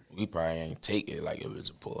important. We probably ain't take it like it was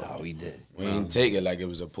important. Oh, we did. We ain't take it like it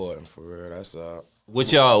was important for real. That's all.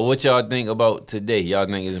 What y'all think about today? Y'all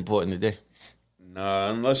think is important today? Nah,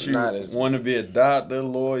 unless you Not as- want to be a doctor,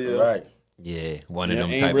 lawyer, Right. Yeah, one of there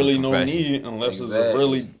them ain't type really of no professions. need unless it's a Exactly.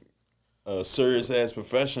 really serious ass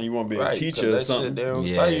profession. You want to be Right, a teacher 'cause or that something. Shit, they don't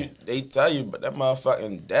Yeah. tell you. They tell you, but that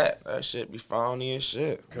motherfucking that shit be phony as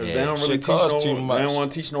shit. Cause Yeah. they don't really Shit teach cost no. too They much. don't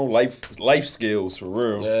want to teach no life skills for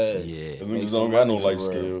real. Yeah, Yeah. Cause Make niggas some don't got no money for life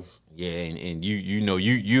real. skills. Yeah, and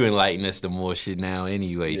you enlighten us to more shit now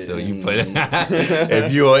anyway. So you put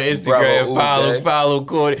if you on Instagram, Bravo, follow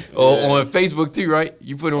Cordy or on Facebook too, right?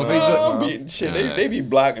 You put it on Facebook. Shit, they be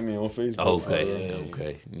blocking me on Facebook.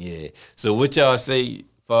 Okay, yeah. So what y'all say as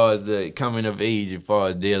far as the coming of age, as far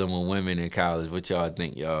as dealing with women in college? What y'all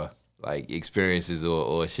think y'all like experiences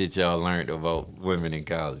or shit y'all learned about women in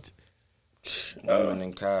college? Women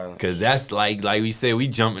in college. Cause that's like we said, we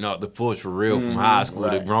jumping off the porch for real from high school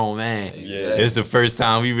to Right. grown man. Yeah. It's the first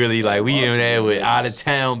time we really like we in there with out of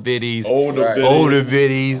town biddies, Older, Right. bitch. older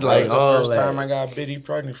biddies, like the all first that. time I got Biddy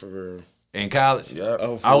pregnant for real. In college. Yeah.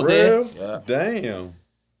 Oh, for Out there? real? Yeah. Damn.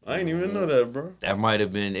 I ain't even know that, bro. That might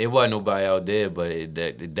have been. It wasn't nobody out there, but it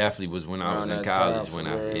definitely was when I was Around in that college. time, When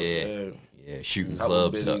for I real, shooting Couple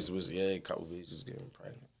clubs up. biddies was couple bitches was getting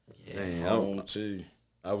pregnant. Damn, Home too.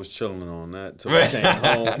 I was chilling on that till I came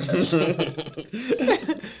home.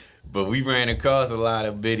 But we ran across a lot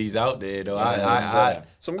of biddies out there though. Yeah,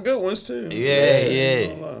 Some good ones too.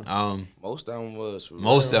 Yeah. Lie. Most of them was for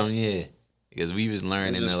Most real. of them, yeah, because we was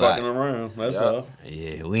learning Just a lot. fucking around. That's Yeah. all.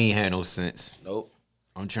 Yeah, we ain't had no sense. Nope.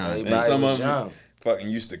 I'm trying. Everybody And some was of them young. fucking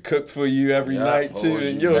used to cook for you every Yeah, night too, hold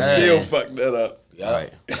and you you'll down. still fuck that up. Yeah.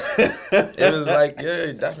 Right. It was like,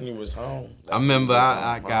 it definitely was home. I remember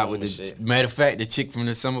I Definitely was got home with and the shit. matter of fact the chick from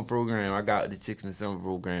the summer program. I got with the chick from the summer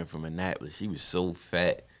program from Annapolis. She was so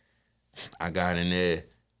fat. I got in there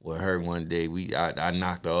with her one day. I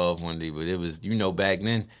knocked her off one day, but it was back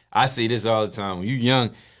then. I say this all the time. When you young,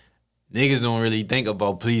 niggas don't really think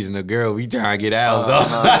about pleasing a girl. We trying to get ours off.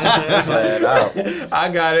 Flat out.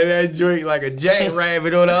 I got in that joint like a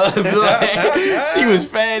jackrabbit on the other block. She was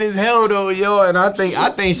fat as hell though, yo. And I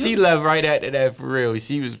think she left right after that for real.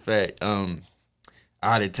 She was fat.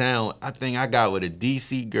 Out of town. I think I got with a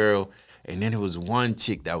DC girl, and then there was one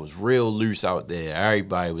chick that was real loose out there.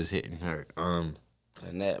 Everybody was hitting her.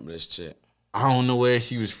 Annapolis chick. I don't know where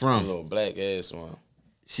she was A from. little black ass one.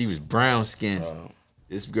 She was brown skinned.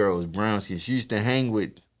 This girl was brown skinned. She used to hang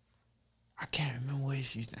with. I can't remember where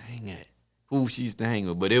she used to hang at. Who she used to hang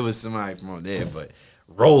with, but it was somebody from there. But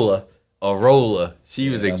Roller. She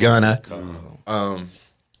was a That's gunner. what they call her.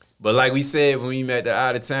 But like we said when we met the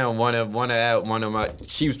out of town, one of my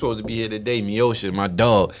she was supposed to be here today, Miosha, my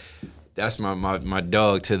dog. That's my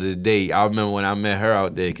dog to this day. I remember when I met her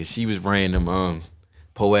out there because she was running them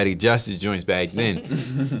Poetic Justice joints back then.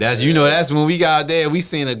 That's when we got out there, we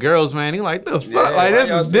seen the girls, man. They like the fuck, Yeah, like why this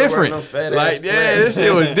y'all is still different. wearing them fat Like ass this clothes?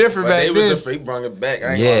 shit was different But back they then. was the freak brought it back.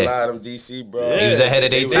 I ain't Yeah. gonna lie, them DC, bro. He was ahead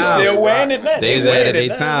of their They time. Still wearing it now. They was wearing ahead of it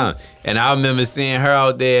their now. time. And I remember seeing her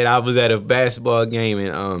out there, and I was at a basketball game,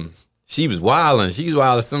 and she was wilding. She was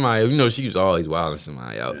wilding somebody. She was always wilding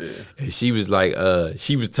somebody out. Yeah. And she was like,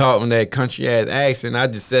 she was talking that country ass accent. I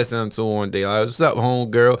just said something to her one day, like, "What's up,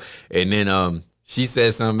 home girl?" And then She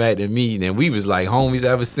said something back to me, and we was like homies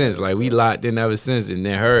ever since. Like we locked in ever since, and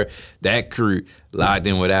then that crew locked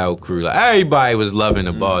in with our crew. Like everybody was loving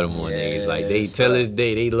the Baltimore niggas. Like they till this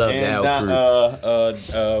day they love our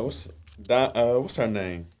crew. What's her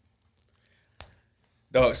name?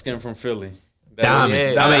 Dark skin from Philly.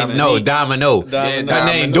 Diamond. Domino. Domino. Her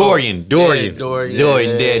name Dorian. Dorian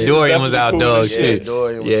Was out dog too.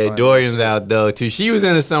 Dorian was out dog too. She was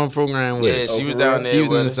in the summer program with us. Yeah, she was down there. She was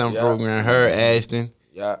in the summer program. Her, Ashton,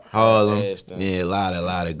 Harlem. Ashton. Yeah, a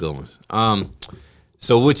lot of good ones.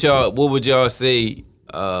 So what would y'all say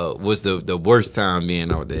was the worst time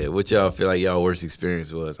being out there? What y'all feel like y'all worst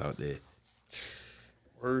experience was out there?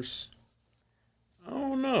 Worst? I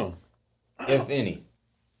don't know. If any.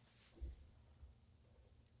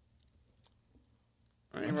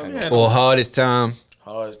 I ain't really had Or hardest time?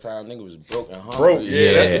 Hardest time, nigga was broke and hungry. Broke,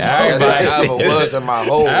 yeah. That's everybody I ever was in my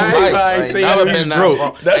whole Everybody life. say Never he been was that broke.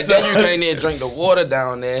 broke. And then you can't even drink the water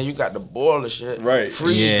down there. You got the boiler shit. Right.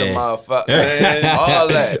 Freeze the Yeah. motherfucker. All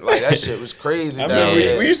that. Like, that shit was crazy I down mean,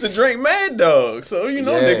 there. we used to drink Mad Dog, so you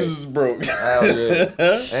know Yeah. niggas was broke. Hell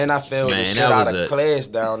yeah. And I failed Man, the shit that out was of a- class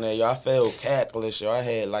down there, yo. I failed calculus, yo. I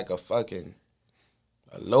had like a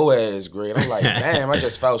low ass grade. I'm like, damn, I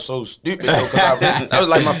just felt so stupid, yo, cause that was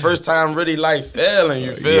like my first time really like failing.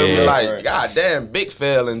 You feel me? Yeah. Like, goddamn, big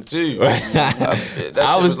failing too. That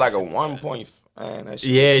shit was like a 1 point. Man, that shit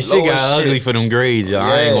Yeah, was shit low as got ugly for them grades, y'all.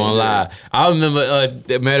 I ain't gonna lie. I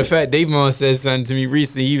remember, matter of fact, Davon said something to me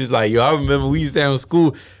recently. He was like, yo, I remember we used to have in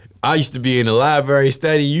school. I used to be in the library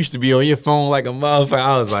study. You used to be on your phone like a motherfucker.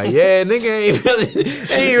 I was like, yeah,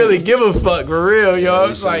 nigga ain't really give a fuck for real, yo. I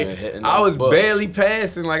was like, I was barely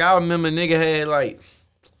passing. Like, I remember nigga had like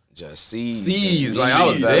just C's. C's. Like, I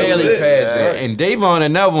was C's. barely Yeah. passing. And Davon,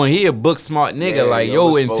 another one, he a book smart nigga. Yeah, like, yo,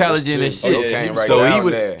 yo, was focused intelligent and too. shit. Yo, came right So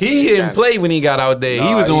down there. he didn't play when he got out there. He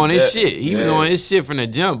Nah, was he on his did. shit. He was Yeah. on his shit from the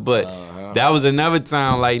jump. But that was another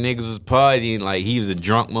time like niggas was partying. Like, he was a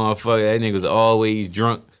drunk motherfucker. That nigga was always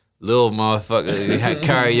drunk. Little motherfucker. He had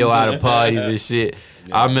carry yo out of parties and shit.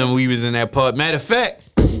 I remember we was in that party. Matter of fact,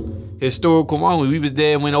 historical moment. We was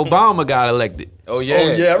there when Obama got elected. Oh yeah,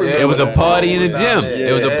 Oh, yeah, I remember It was a that. party in the Down gym. there.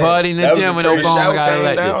 It was a Yeah. party in the That was gym a when crazy- Obama Michelle got came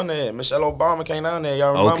elected. down there. Michelle Obama came down there.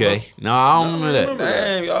 Y'all remember? Okay. No, I don't remember that.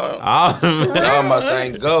 Damn, y'all. I don't remember. Y'all must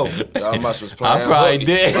ain't go. Y'all must was playing. I probably hooky.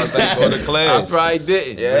 did. Must ain't go to I class. probably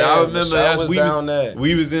didn't. Yeah, but I remember Michelle was we down there.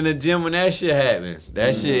 we was in the gym when that shit happened.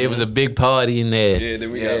 That shit, it was a big party in there. Yeah,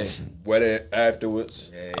 then we Yeah. got wet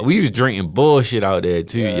afterwards. We was drinking bullshit out there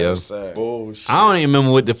too, yo. Yes, sir. Bullshit. I don't even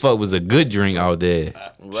remember what the fuck was a good drink out there.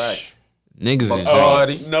 Right. Niggas is drinking.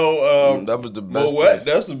 Party. No, That was the best. But what? thing.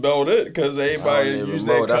 That's about it, because I everybody don't even used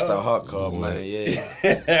know. that That's the card. hot card money.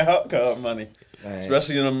 Yeah. Hot card money. Man.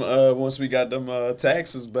 Especially them once we got them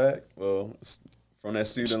taxes back. Well, from that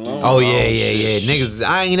student loan. Oh yeah. Niggas,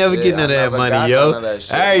 I ain't never Yeah, getting I none of that never money, got yo. none of that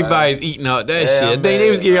shit, Everybody's eating out that Yeah, shit. I think they man,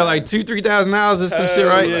 was giving man. like $2,000-$3,000 or some shit, Hell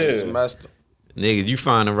right? yeah. Semester. Niggas, you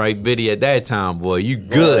find the right biddy at that time, boy. You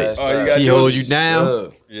good. Oh, you gotta She do hold is- you down.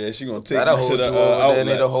 Good. Yeah, she gonna take That'll you to hold the you over there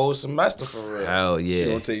the outlets. whole semester for real. Hell She yeah.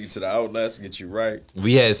 gonna take you to the outlets, get you right.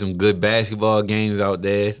 We had some good basketball games out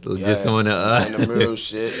there. Just on the intramural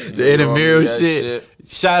shit. the intramural That shit.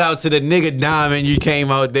 Shout out to the nigga Diamond. You came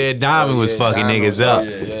out there. Diamond was yeah, fucking Diamond niggas was up.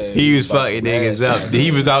 busting, yeah, He he was was fucking busting niggas ass. up.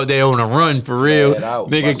 He was out there on a run for real. Flat out,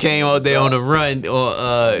 Nigga busting came out there niggas on a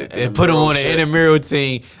run and put him on the shit. intramural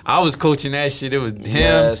team. I was coaching that shit. It was him,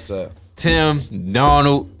 Yes, sir. Tim,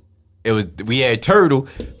 Donald. We had Turtle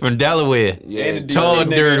from Delaware. Yeah, And the Tall DC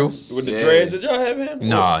nigga Dirtle. with the Yeah. dreads. Did y'all have him?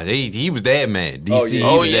 Nah, he was that man. DC, Oh, yeah. he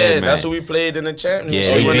Oh was yeah, that man. that's what we played in the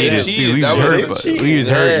championship. Yeah, he When beat they us too. cheated, We that was hurt. them But cheating. we was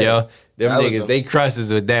hurt, Yeah. yo. Them That was niggas, them. they crushed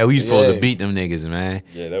us with that. We was supposed Yeah. to beat them niggas, man.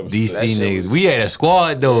 Yeah, that was DC that shit niggas. was- We had a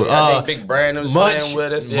squad though. I think Big Brandon was Munch- playing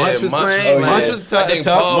with us. Yeah, Munch was playing. playing. Munch was I think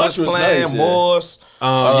tough. Paul Munch was was playing. nice, yeah. Morse.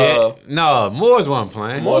 Yeah. No, Moore's wasn't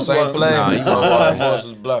playing. Morse ain't playing. Nah, he Morse wasn't.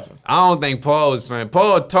 was bluffing. I don't think Paul was playing.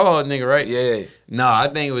 Paul a tall nigga, right? Yeah. No, I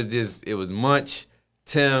think it was Munch,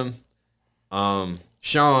 Tim,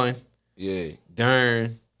 Sean, Yeah.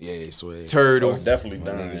 Dern, Yeah, swag. Turtle, Oh, definitely My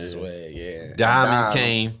done. nigga swag, yeah. Diamond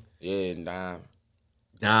came. Yeah, and Dime.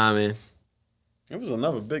 Diamond. It was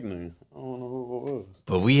another big name. I don't know who it was.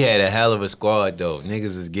 But we had a hell of a squad though.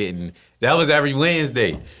 Niggas was getting that was every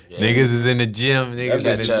Wednesday. Niggas is in the gym. Niggas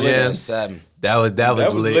Got in Chelsea the at gym. 7. That was That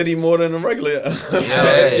was lit. litty more than a regular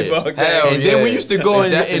basketball game. Hell And then we used to go It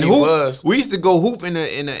and definitely hoop. was. We used to go hoop in the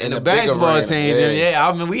the big basketball arena, teams. yeah. And yeah,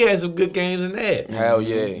 I mean we had some good games in there. Hell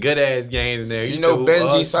yeah. Good ass games in there. You Used know to hoop Benji,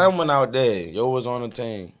 hard. son went out there. Yo was on the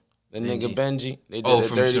team. The nigga Benji. They did Oh, it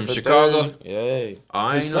from 30 for Chicago? 30. Yeah. Oh,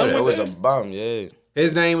 I His ain't son know that. was a bum, yeah.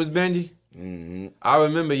 His name was Benji. I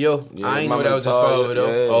remember, yo. Yeah, I ain't know Mama that was his Natalia, father though.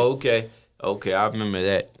 yeah. Oh, okay. Okay, I remember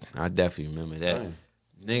that. I definitely remember that.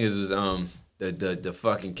 Niggas was the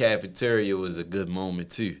fucking cafeteria was a good moment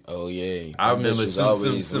too. Oh yeah, I That bitch remember was some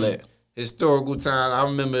always lit. historical time. I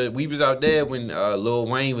remember we was out there when Lil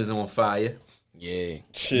Wayne was on fire. Yeah,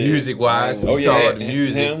 Shit. Music wise, Oh, we yeah, talking about the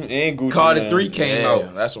music. him and Gucci Carter Mane. 3 came yeah.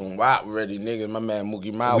 out. That's when WAP ready, niggas. My man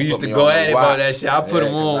Mookie Miles. We used put to me go on at it WAP. about that shit. I put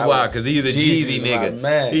him on why? Because he's a Jeezy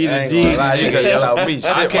nigga. He's a Jeezy nigga, yo.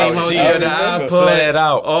 I came home here to Jeezy. iPod. Flat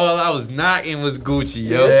out. All I was knocking was Gucci,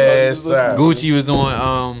 yo. Yes, sir. Gucci was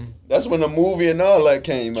on That's when the movie and all that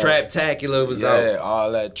came out. Traptacular was Yeah, out.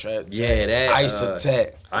 all that trap. Yeah, that Ice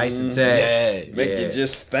Attack. Ice Attack. Yeah, Make Yeah. you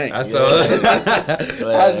just think. That's yeah. all. That's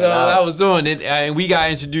all I was on, and we got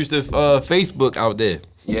introduced to Facebook out there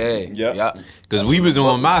Yeah, Yeah. because we was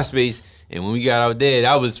on MySpace, and when we got out there,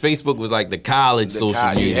 that was Facebook was like the college social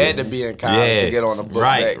You media. had to be in college to get on the book.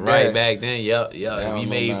 right, back right then. back then. Yup. Yeah, I We don't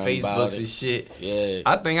made know nothing about Facebooks it. and shit. Yeah.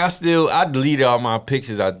 I think I deleted all my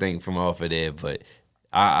pictures. I think from off of there, but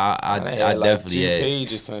I I had like definitely 2 had.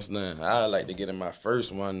 pages since then. I like to get in my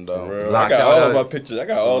first one though. Bro, I Locked got out all of my it. pictures. I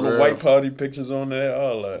got all the real. white party pictures on there.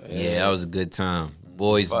 All that. Yeah, that was a good time.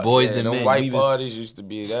 Boys, But, boys, yeah, the them men. white we was- parties used to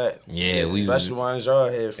be that. Yeah, we was- especially ones y'all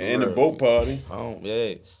had for And the real. boat party.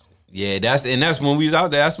 Yeah. Yeah, that's when we was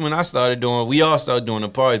out there. That's when I started doing. We all started doing the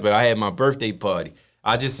parties, but I had my birthday party.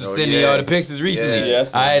 I just was Oh, sending yeah. y'all the pictures recently. Yeah, I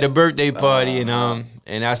see. I had a birthday party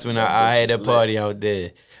and that's when I had that party out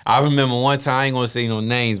there. I remember one time, I ain't gonna say no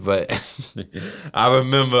names, but I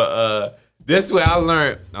remember this is where I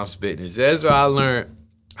learned. I'm spitting this. That's where I learned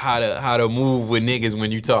how to move with niggas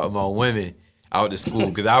when you talk about women out to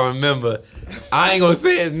school. Cause I remember, I ain't gonna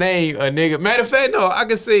say his name, a nigga. Matter of fact, no, I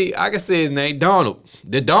can say his name, Donald.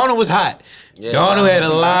 The Donald was hot. Yeah, Donald had a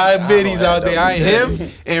lot of biddies Donald out had there. them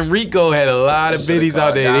Him and Rico had a lot of biddies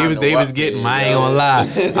out there. They was getting. I ain't gonna lie.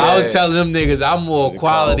 I was telling them niggas I'm more Should've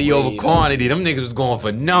quality called over Wade. quantity. Them niggas was going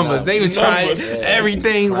for numbers. They was trying Numbers.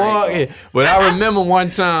 everything Right. walking. But I remember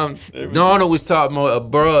one time Donald was talking about a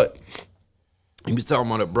broad. He was talking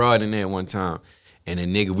about a broad in there one time. And the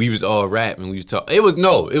nigga, we was all rapping. We was talking. It was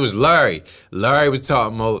Larry. Larry was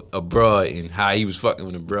talking about a broad and how he was fucking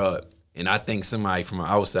with a broad. And I think somebody from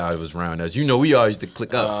outside was around us. You know, we all used to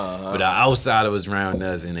click up, but the outsider was around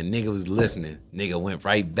us, and the nigga was listening. Nigga went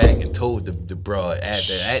right back and told the broad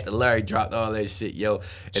after Larry dropped all that shit, yo.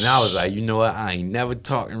 And I was like, you know what? I ain't never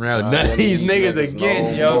talking around none of these niggas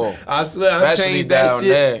again, no yo. more. I swear, I Especially changed that down shit.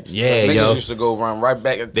 there. Yeah, Niggas yo. used to go run right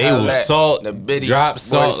back and They tell was that, salt, the biddy drop boy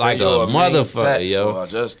salt say, like "Yo, a main motherfucker, text, yo." or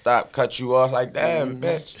just stop, cut you off like damn,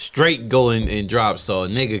 bitch. Straight go and drop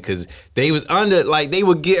salt, nigga, cause they was under, like, they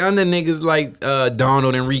would get under niggas like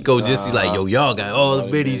Donald and Rico just to like, yo, y'all got all the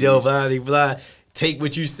biddies, yo, blah, blah, blah. Take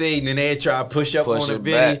what you say, and then they try to push up Push on the it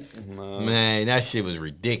biddy. back. Man, that shit was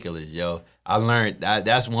ridiculous, yo. I learned,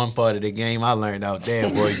 that's one part of the game I learned out there,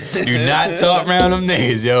 boy. Do not talk around them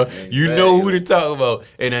niggas, yo. You know who to talk about.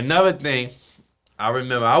 And another thing, I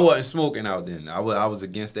remember I wasn't smoking out then. I was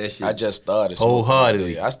against that shit. I just started smoking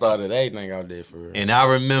Wholeheartedly. out there. I started everything out there for real. And I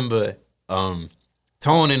remember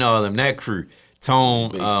Tone and all them, that crew. Tone,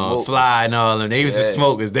 Big smokers. Fly and all them. They was the Yeah.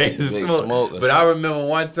 smokers. They was the Big smokers. smokers. But I remember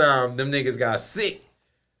one time them niggas got sick.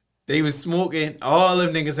 They was smoking. All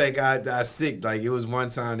them niggas had got sick. Like it was one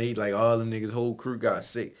time they like all them niggas, whole crew got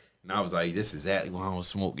sick. And I was like, this is exactly why I don't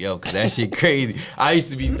smoke, yo, cause that shit crazy. I used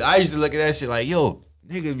to look at that shit like, yo,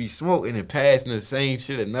 nigga be smoking and passing the same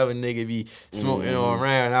shit another nigga be smoking all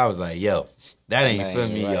around. I was like, yo, that ain't for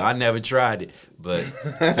me, yo. I never tried it. But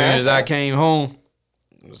as soon as I came home,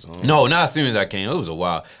 no, not as soon as I came. It was a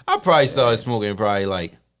while. I probably started smoking probably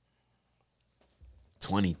like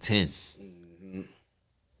 2010.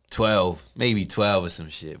 12, maybe 12 or some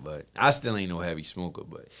shit, but I still ain't no heavy smoker.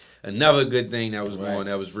 But another good thing that was going,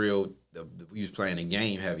 that was real, we was playing a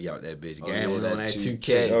game heavy out that bitch. Gambling on that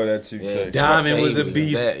 2K. Oh, that 2K. Diamond was a Baby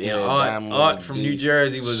beast. that, and yeah, Art, Diamond Art was a from beast. New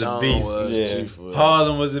Jersey was Sean a beast. was Yeah. too, for real.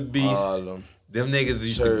 Harlem was a beast. Harlem. Them niggas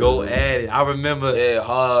used to go at it. I remember. Yeah,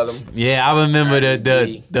 Harlem. Yeah, I remember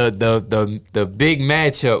R&B. the big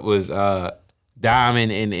matchup was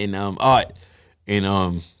Diamond and Art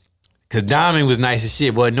and cause Diamond was nice as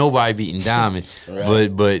shit. Wasn't nobody beating Diamond, Right.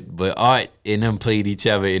 but Art and them played each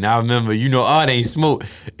other. And I remember, Art ain't smoke,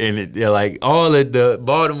 and they're like all of the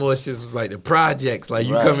Baltimore shits was like the projects. Like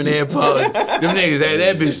you Right. coming in, Paul, them niggas had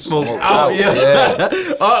that bitch smoke Smoke out. out,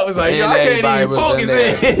 Yeah. Art was like, yo, And I can't everybody even was in focus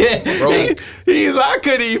there. in. He's like, I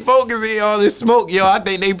couldn't even focus in all this smoke. Yo, I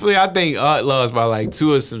think Art lost by like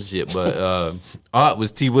 2 or some shit, but Art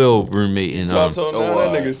was T Will roommate and So I told him,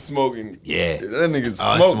 Oh, that nigga smoking. yeah. That nigga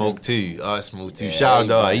Art smoking. smoke too. Art smoke too. Yeah, Shout out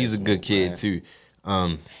to Art. everybody He's a good smoke, kid man. too.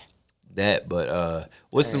 That, but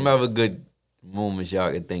what's some other good moments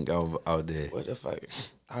y'all can think of out there? What the fuck?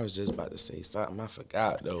 I was just about to say something. I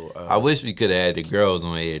forgot though. I wish we could have had the girls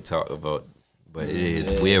on here talk about, but it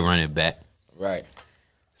is we're running back. Right.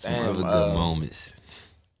 Some other good moments.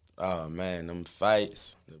 Oh man, them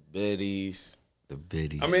fights, the biddies. The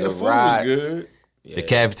biddies. I mean, The the food rides. was good. The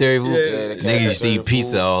cafeteria food? Yeah, the Niggas used to eat cafeteria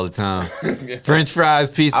pizza food. all the time. French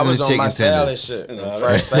fries, pizza, I was and on chicken my salad tenders. shit. The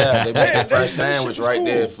fresh salad. They make the fresh sandwich right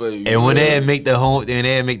there for you. And when they'd make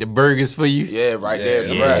the burgers for you, Yeah, right there,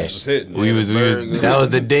 Yeah, Yeah. fresh. was hitting. we was burgers. that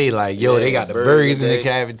was the day. Like, yo, Yeah, they got the burgers burgers in the day.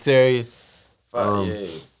 cafeteria. Fuck yeah.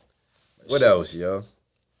 What else, yo?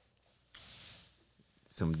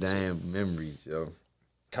 Some damn memories, yo.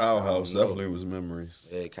 Kyle House definitely was memories.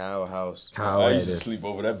 Yeah, Kyle House. Kyle I had used to a- sleep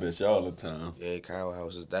over that bitch all the time. Yeah, Kyle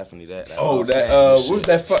House is definitely that. Oh, off that campus what was shit.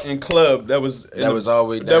 that fucking club that was was all the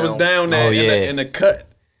way That was down? down there Oh, yeah. in the cut.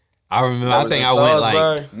 I remember. That I was think in I went like.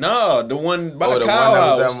 Salisbury? No, the one by Oh, the the Kyle one that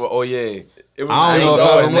House. was down. Oh yeah. It was, I don't it know was if I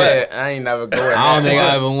all went wet. there. I ain't never going. I don't think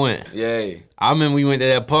I ever went. Yeah. I remember we went to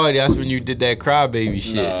that party. That's when you did that crybaby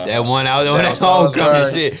shit. Nah. That one out on that That homecoming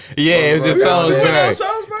Salisbury. shit. Yeah, it was in Salisbury.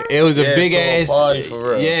 Salisbury. It was a Yeah, big to a ass party for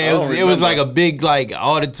real. Yeah, I it was. don't It was like remember. a big like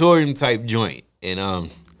auditorium type joint, and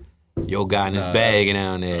yo got in his bag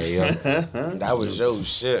down there, yo. That was your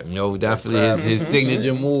shit. Yo, definitely his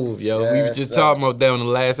signature move, yo. We was just Yes, talking about that on the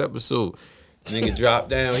last episode. Nigga dropped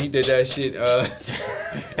down. He did that shit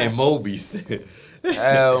in Moby's.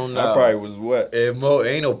 Hell no. I probably was wet.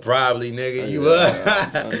 Ain't no probably, nigga. You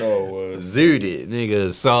I know it was. zooted it,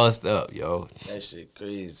 nigga. Sauced up, yo. That shit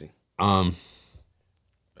crazy. Um,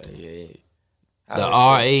 But yeah. the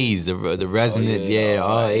How shit- RAs, the resident, yeah, the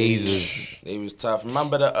RAs was. They was tough.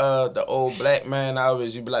 Remember the old black man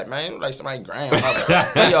always, you be like, man, you look like somebody's grandmother.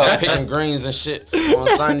 They all picking greens and shit on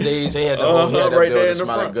Sundays. They had the whole head right there building in the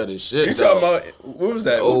smelling front. good as shit. You though. talking about what was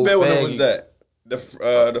that? What Old building was faggy. that?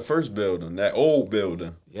 The first building, that old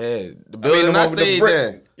building. Yeah, the I mean, building the I one with the stayed brick.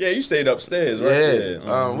 in. Yeah, you stayed upstairs, right? Yeah.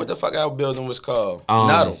 Yeah. What the fuck our building was called? Um,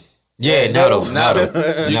 Nuddle. Yeah, Nuddle. You Nuddle.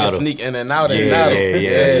 can sneak in and out of Yeah, Nuddle.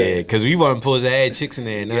 yeah. Because we wasn't supposed to add chicks in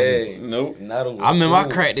there. Nothing. Yeah. Nope. Nuddle was I remember I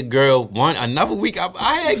cool. cracked a girl another week.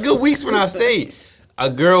 I had good weeks when I stayed. A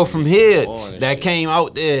girl from here Born and that shit. came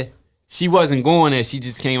out there. She wasn't going there. She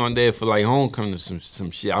just came out there for like homecoming or some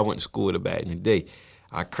shit. I went to school with her back in the day.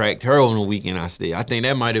 I cracked her on the weekend I stayed. I think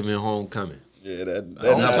that might have been homecoming. Yeah, that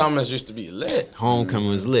Homecomings used to be lit. Homecoming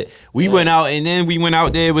was lit. We went out and then we went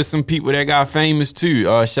out there with some people that got famous too.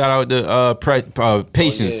 Shout out to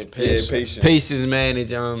Patience. yeah, Patience. Patience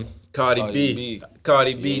managed Cardi Cardi B. B.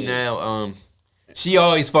 Cardi B Yeah. now she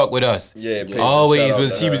always fuck with us. Yeah, Patience. Always Shout out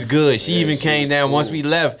was. to She her. was good. She Yeah, even she came was down once cool. we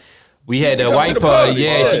left. We had to that come white to the party. party.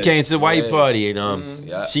 Yeah, she Yes. came to the white Yeah. party and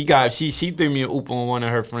Yeah. she threw me an oop on one of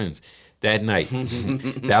her friends that night.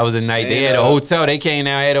 That was a night. They And, had a hotel. They came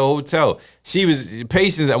down at a hotel. She was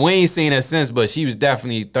Patience. We ain't seen her since, but she was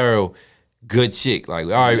definitely thorough. Good chick. Like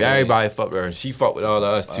everybody fucked with her. She fucked with all of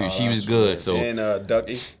us too. She was good. So And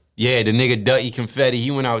Ducky. yeah, the nigga Ducky Confetti,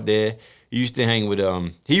 he went out there. He used to hang with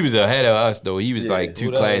he was ahead of us though. He was like two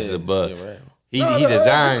Who that classes is? above. Yeah, right. He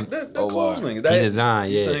designed The Oh, wow. clothing. he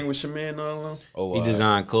designed, Used to yeah. hang with Shaman and all them. Oh, He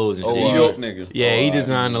designed clothes and Oh, shit. New wow. York nigga. Yeah, he wow.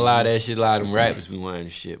 designed a lot of that shit, a lot of them rappers be wearing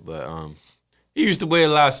and shit. But he used to wear a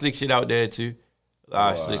lot of slick shit out there too. A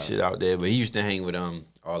lot of slick shit out there. But he used to hang with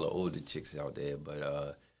all the older chicks out there.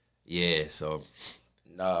 But yeah, so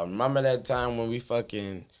Nah, remember that time when we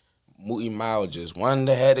fucking Mooty Mile just one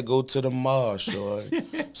that had to go to the mall, sure.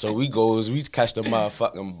 So we catch the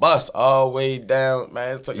motherfucking bus all the way down,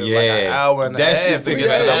 man. It took us like an hour and a that half shit to took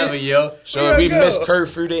get to the forever, yo. So we missed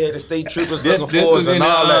curfew. They had the state troopers This looking for us was in and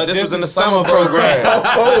all that. the This was in the summer program.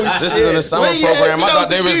 Oh This is in the summer We ain't had program. shit I else thought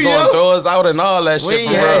they to was do, going yo. to throw us out and all that We shit. ain't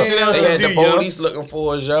For had real. shit else They to had the do, yo. police looking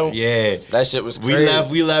for us, yo. Yeah. That shit was We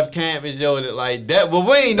crazy. left campus, yo, that like that. But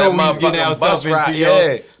we ain't know That we was getting motherfucking ourselves bus ride, into, yo.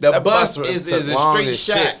 yeah. The That bus bus is took a long straight as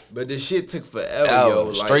shot, shit. but the shit took forever, Oh, yo.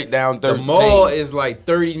 Like, straight down The 13. mall is like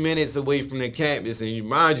 30 minutes away from the campus, and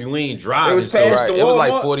mind you, we ain't driving. It was so past Right. the It was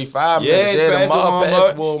like Walmart? 45 Yeah, minutes. it's Yeah, the past the mall,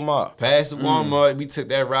 past Walmart. Walmart. past the Walmart, we took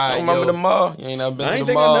that ride. You remember yo. the mall? You ain't never been I to ain't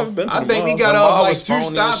the think I mall? never been to I the think we mall. got The off mall like was 2 phony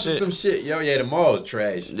and stops or shit. some shit. Yo, yeah, the mall is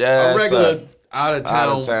trash. Yeah, a regular son. out of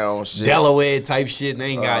Out-of-town town shit. Delaware type shit. They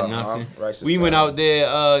ain't got Uh-huh. nothing. Racist We went town. out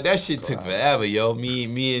there. That shit took forever, yo.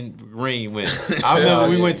 Me and Green went. I remember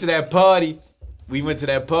we went to that party. We went to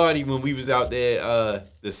that party when we was out there.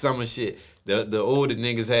 The summer shit. The older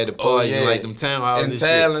niggas had the party yeah. like them townhouses. In and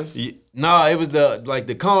Talons? shit. No, it was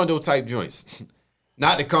the condo type joints.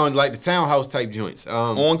 Not the condo, like the townhouse type joints.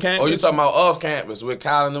 On campus. Oh, you talking about off campus where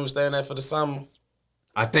Kyle and them was staying there for the summer?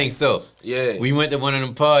 I think so. Yeah. We went to one of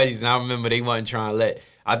them parties, and I remember they wasn't trying to let.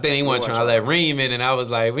 I think they weren't trying to let Reem in, and I was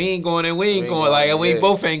like, we ain't going in, we ain't going. Like, we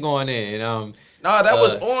both ain't going in. And, no, that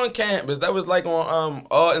was on campus. That was like on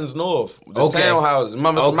Arden's North, the townhouses.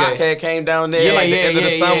 Remember, Smack had came down there the end of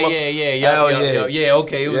the summer. Yeah.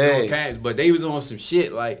 Okay, it was on campus, but they was on some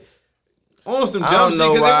shit like on some dumb shit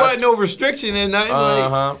because there wasn't no restriction and nothing.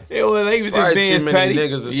 Like, they was just being petty.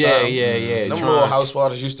 Niggas or yeah. Them little house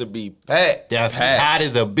parties used to be packed. Hot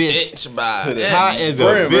as a bitch. Hot as a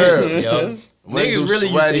bitch, yo. Niggas really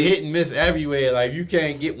used to hit and miss everywhere. Like, you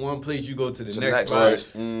can't get one place, you go to the next spot.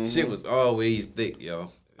 Mm-hmm. Shit was always thick,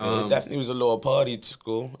 yo. It definitely was a little party to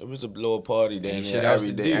school. It was a little party then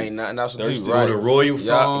every day. Ain't nothing else to do. Go to Royal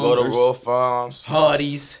Farms. Go to Royal Farms.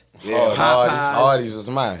 Hardee's. Yeah, Hardee's was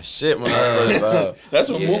my shit when I first. That's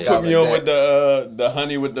what Mook put me on with the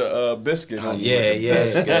honey with the biscuit.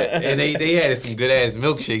 Biscuit. And they had some good ass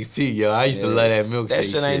milkshakes too, yo. I used to love that milkshake. That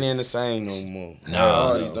shit ain't in the same no more.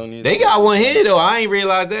 No. They got one here though. I ain't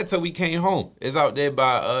realized that till we came home. It's out there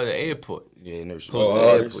by the airport. Yeah, Nursery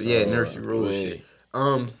Road. Yeah, Nursery Road. Shit.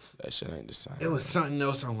 That shit ain't the same. It was something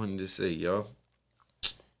else I wanted to say, yo.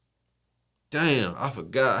 Damn, I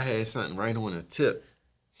forgot I had something right on the tip.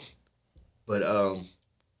 But I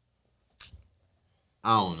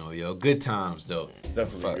don't know, yo. Good times though.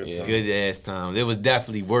 Definitely good ass times. It was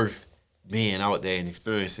definitely worth being out there and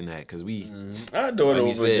experiencing that because we. I'd do it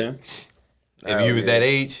over again. If you was that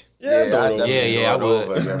age. I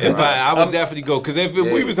would. I would definitely go because if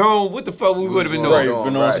we was home, what the fuck we would have been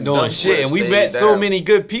doing shit. And we met so many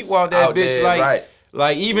good people out that bitch.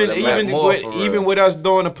 Like even with us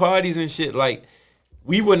doing the parties and shit, like.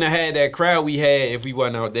 We wouldn't have had that crowd we had if we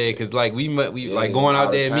wasn't out there. Cause like like going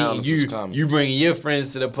out there meeting you bringing your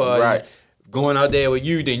friends to the parties, going out there with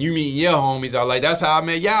you, then you meeting your homies. I like that's how I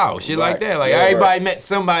met y'all. Shit like that. Like everybody met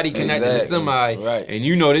somebody connected to somebody, and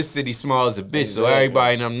you know this city small as a bitch, so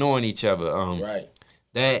everybody and them knowing each other.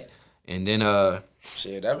 That and then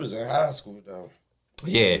shit, that was in high school though.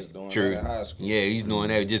 Yeah, true. Yeah, he's doing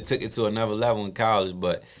that. Just took it to another level in college,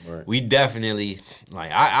 but we definitely like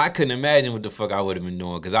I couldn't imagine what the fuck I would have been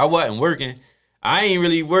doing because I wasn't working. I ain't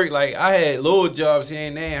really worked like I had little jobs here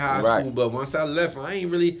and there in high school, but once I left, I ain't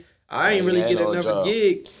really get another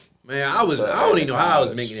gig. Man, I don't even know how I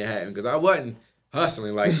was making it happen because I wasn't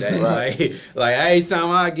hustling like that. Like every time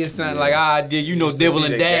I get something like I did, dibble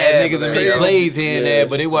and dab niggas and make plays here and there,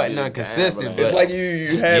 but it wasn't not consistent. It's like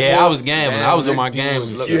you had I was gambling. I was on my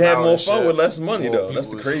gambling. You had more fun with less money though. That's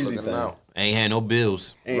the crazy thing. I ain't had no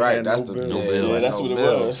bills. That's the no bills. Yeah, that's what it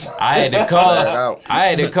was. I had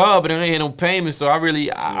the car, but I ain't had no payments, so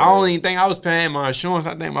I only think I was paying my insurance.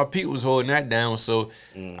 I think my people was holding that down, so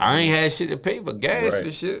I ain't had shit to pay for gas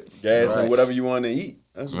and shit. Gas and whatever you want to eat.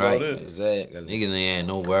 That's about it. Exactly. Niggas ain't had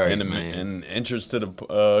no worries, man. And entrance to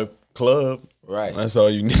the club. Right. That's all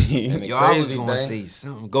you need. And the yo, I was crazy gonna thing, say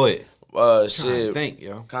something. Go ahead. Shit. Think,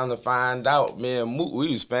 yo. Kind of find out, me and Mook, we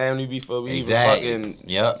was family before we even fucking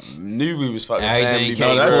knew we was fucking everything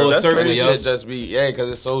family. That's certain shit just be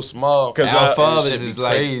because it's so small. Because our fathers is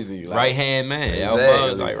like crazy, right hand man. Our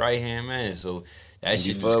fathers like right hand man. So that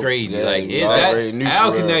shit was crazy.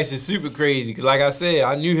 Our connection is super crazy. Cause like I said,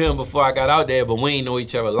 I knew him before I got out there, but we ain't know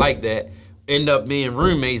each other like that. End up being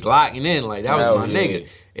roommates, locking in. Like that was my nigga.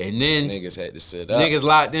 And then niggas had to sit up. Niggas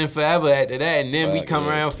locked in forever after that. And then we come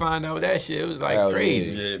around and find out that shit. It was like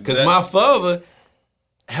crazy. Cause my father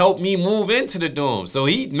helped me move into the dorm. So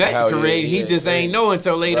he met Kareem. He just ain't know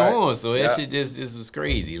until later on. So that shit just was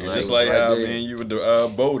crazy. Like, just like how you with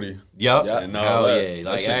the Bodie. Yup. And all that.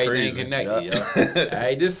 Like everything connected.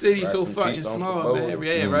 Hey, this city's so fucking small, man.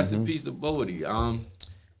 Yeah, rest in peace to Bodie.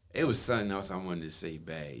 It was something else I wanted to say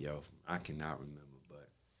bad, yo. I cannot remember.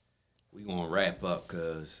 We gonna wrap up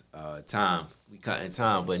because we cutting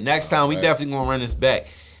time. But next time we definitely gonna run this back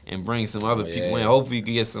and bring some other people in. Hopefully we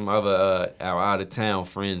can get some other our out of town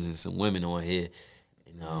friends and some women on here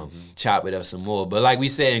and chop it up some more. But like we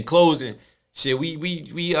said in closing, shit,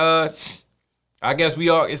 we I guess we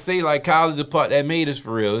all can say like college is a part that made us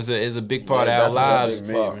for real. It's a big part of our lives.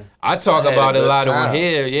 I talk about it a lot on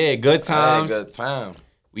here. Yeah, good times.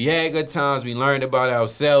 We had good times. We learned about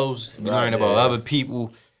ourselves. We learned about other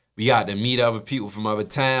people. We got to meet other people from other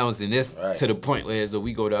towns, and this to the point where so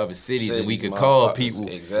we go to other cities and we could call people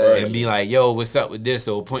and be like, "Yo, what's up with this?"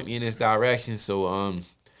 Or point me in this direction. So,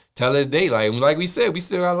 tell us they like we said, we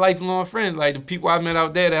still got lifelong friends. Like the people I met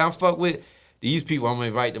out there that I fuck with, these people I'm gonna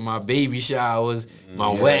invite to my baby showers, my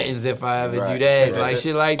weddings if I ever do that, like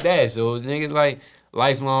shit like that. So niggas like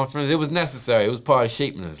lifelong friends. It was necessary. It was part of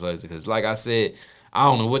shaping us, because like I said, I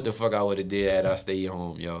don't know what the fuck I would have did had I stayed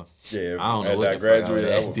home, yo. Yeah, I don't know had what I the fuck I would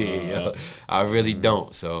graduated, have did, yo. I really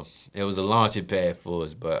don't. So it was a launching pad for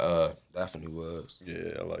us. But Definitely was.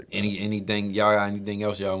 Yeah, I like that. anything y'all got anything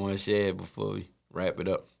else y'all want to share before we wrap it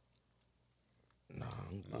up?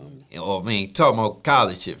 Nah, Or I mean, talking about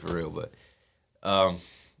college shit for real, but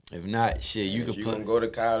if not, shit, you if could you put. gonna go to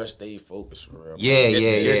college, stay focused for real. Yeah,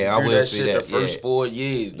 Get yeah. I through will that say shit that. the first yeah. 4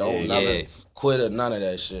 years. Don't never Yeah. quit or none of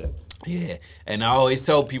that shit. Yeah, and I always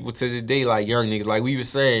tell people to this day, like young niggas, like we were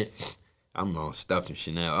saying, I'm all stuffed and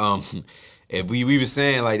shit now. If we were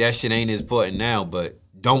saying like that shit ain't as important now, but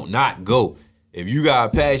don't not go. If you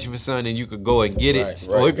got a passion for something, you could go and get it. Right,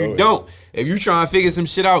 Or if you don't, if you trying to figure some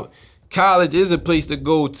shit out, college is a place to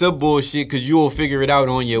go to bullshit because you'll figure it out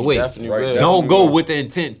on your way. Definitely Right, will. Don't definitely go will. with the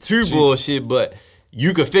intent to bullshit, but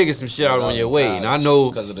you could figure some shit out on your way. And I know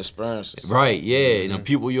because of the experiences. right, yeah, and the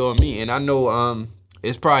people you'll meet. And I know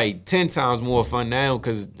it's probably 10 times more fun now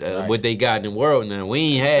because what they got in the world now.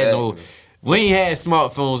 We ain't had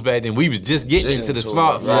smartphones back then. We was just getting into the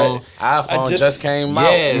smartphone. Right. iPhone just came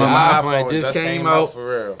out. Yeah, the My iPhone just came out. for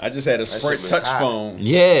real. I just had a shit Sprint was touch hot. phone.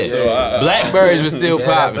 Yeah, So, Blackberries was still Yeah,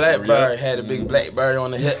 that popping. Blackberry had a big Blackberry on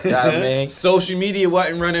the hip. You know what I mean? Social media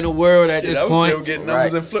wasn't running the world at Shit, this I was point. still getting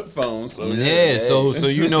numbers Right. and flip phones. So Yeah, so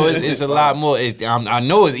you know it's a lot more. I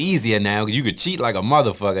know it's easier now because you could cheat like a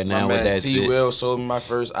motherfucker now My with man that T shit. Will sold me my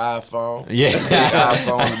first iPhone. Yeah.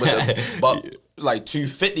 iPhone with a buck, like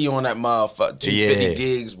 250 on that motherfucker. 250 Yeah.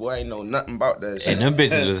 gigs. Boy, I ain't know nothing about that shit. And them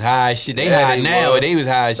bitches was high as shit. They Yeah, high now, but they was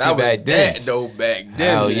high as that shit was back then. That though back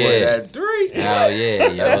then. Hell boy, yeah. That 3. Hell yeah,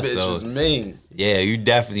 yo. That bitch So was mean. yeah, you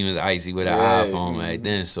definitely was icy with an Yeah. iPhone back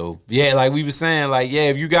then. So yeah, like we was saying, like yeah,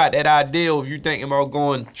 if you got that idea, if you thinking about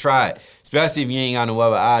going, try it. Especially if you ain't got no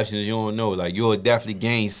other options, you don't know. Like you'll definitely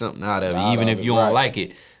gain something out of it, Out even of if it, you don't right. like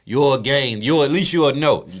it. You'll gain. You'll at least you'll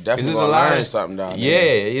know. You definitely there's gonna a lot learn of something down yeah.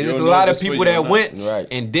 there. There's You'll a know lot if of it's for people you that or not. went Right.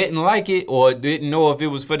 and didn't like it or didn't know if it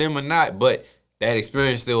was for them or not. But that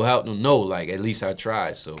experience still helped them know. Like at least I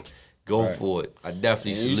tried. So go Right. for it. I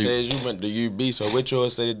definitely And you salute. said you went to UB, so what you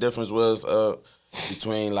say the difference was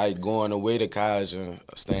between like going away to college and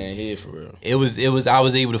staying here for real? It was I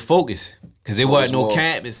was able to focus because it wasn't no more.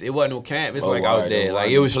 campus. It wasn't no campus Oh, like all out right, there. there Like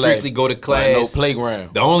wasn't it was play. strictly go to class. No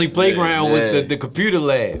playground. The only playground was Yeah. the computer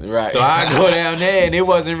lab. Right. So I go down there and it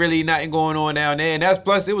wasn't really nothing going on down there. And that's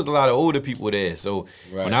plus it was a lot of older people there. So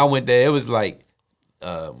Right. when I went there, it was like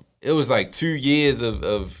 2 years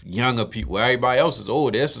of younger people. Everybody else was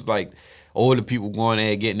older. This was like older people going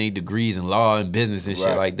there getting their degrees in law and business and shit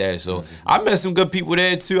Right. like that. So I met some good people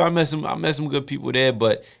there too. I met some good people there,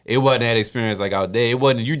 but it wasn't that experience like out there. It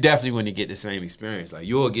wasn't. You definitely wouldn't get the same experience. Like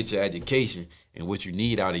you'll get your education and what you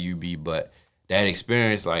need out of UB, but that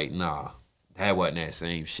experience, like nah, that wasn't that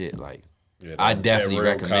same shit. Like Yeah, I that definitely real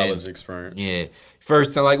recommend. college experience. Yeah,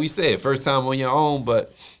 first time, like we said, first time on your own.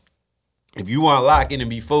 But if you want to lock in and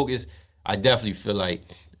be focused, I definitely feel like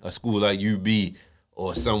a school like UB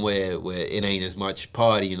or somewhere where it ain't as much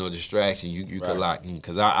partying or distraction, you could Right. lock in.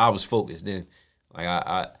 Cause I was focused then. Like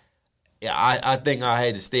I think I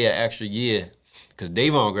had to stay an extra year because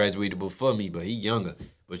Davon graduated before me, but he younger.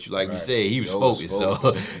 But you like we Right. said, he was Yo was focused.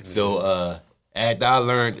 focused. So after I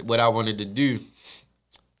learned what I wanted to do,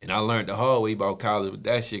 and I learned the hard way about college with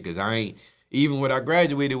that shit, cause I ain't even when I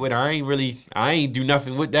graduated with, I ain't do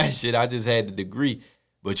nothing with that shit. I just had the degree.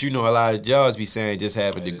 But you know, a lot of jobs be saying just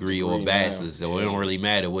have a Right, a degree or a degree bachelor's, now. so it Yeah. don't really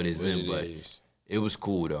matter what it's What in. it But is. it was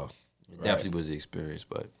cool though. It definitely was the experience.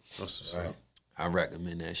 But That's what's Right. up. I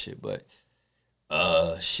recommend that shit. But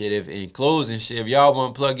shit, if in closing, shit, if y'all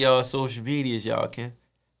want to plug y'all social medias, y'all can.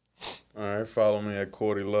 All right, follow me at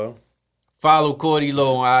Cordy Low. Follow Cordy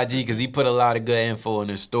Low on IG because he put a lot of good info in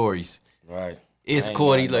his stories. Right. It's I ain't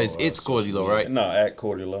Cordy got Low. no, It's Cordy social Low, media. right? No, at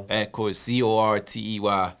Cordy Low. At Cordy,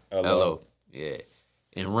 CORTEYLO. Hello. Yeah.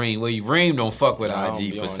 And Reem don't fuck with Nah, I don't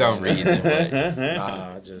IG be for on some that. reason. But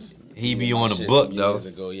Nah, I just He be did my on a shit book, some though. Years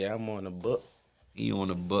ago, yeah, I'm on a book. he on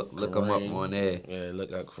the book. Look him up Kareem. on there. Yeah,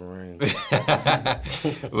 look at Kareem.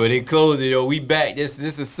 But in closing, yo, we back. This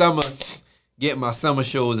is summer. Getting my summer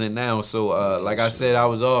shows in now. So like I said, I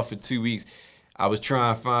was off for 2 weeks. I was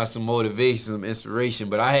trying to find some motivation, some inspiration,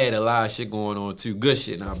 but I had a lot of shit going on too. Good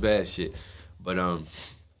shit, not bad shit. But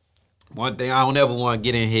one thing I don't ever want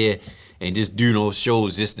to get in here and just do those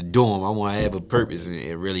shows just to do them. I want to have a purpose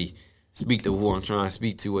and really speak to who I'm trying to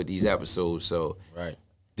speak to with these episodes. So Right.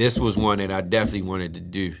 this was one that I definitely wanted to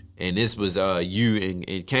do. And this was you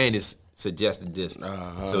and Candace suggested this.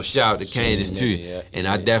 Uh-huh. So shout out to She Candace made too. it, yeah. And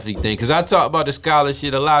I definitely think, because I talk about the scholar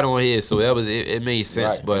shit a lot on here, so that was it made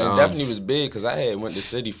sense. Right. But And it definitely was big because I had went to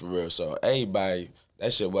city for real. So everybody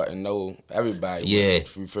that shit wasn't no everybody. Yeah.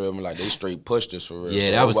 You feel me? Like they straight pushed us for real. Yeah,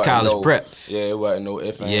 so that was college prep. Yeah, it wasn't no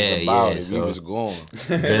ifs, ands about it. So we was going.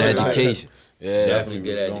 good education. Yeah. Definitely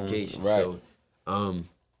good education. Right. So,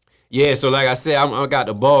 yeah, so like I said, I got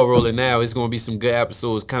the ball rolling now. It's going to be some good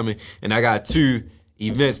episodes coming. And I got 2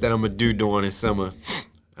 events that I'm going to do during the summer.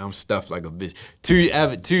 I'm stuffed like a bitch. Two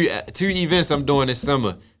events I'm doing this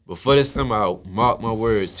summer. But for this summer, I'll mark my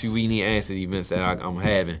words, 2 We Need Answers events that I'm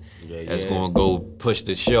having. That's going to go push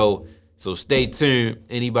the show. So stay tuned.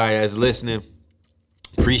 Anybody that's listening,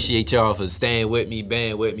 appreciate y'all for staying with me,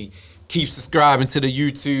 being with me. Keep subscribing to the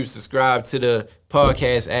YouTube. Subscribe to the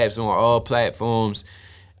podcast apps on all platforms.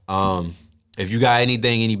 If you got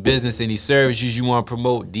anything, any business, any services you want to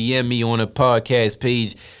promote, DM me on the podcast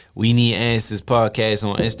page. We Need Answers Podcast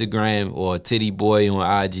on Instagram or Titty Boy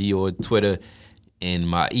on IG or Twitter. And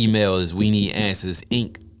my email is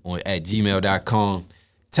weneedanswersinc@gmail.com.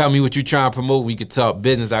 Tell me what you trying to promote. We could talk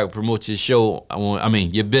business. I could promote your show.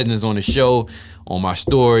 Your business on the show, on my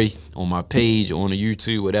story, on my page, on the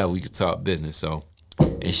YouTube, whatever. We could talk business. So,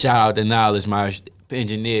 and shout out to Knowledge, my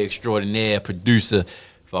engineer extraordinaire, producer,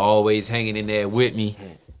 for always hanging in there with me,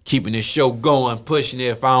 keeping the show going, pushing it.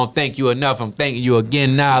 If I don't thank you enough, I'm thanking you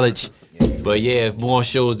again, Knowledge. But yeah, more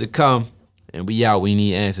shows to come. And we out. We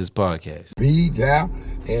Need Answers Podcast. Be down,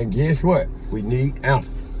 and guess what? We need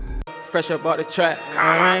answers. Fresh up out the trap,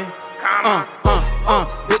 alright?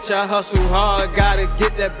 Bitch, I hustle hard, gotta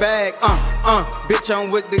get that bag. Bitch,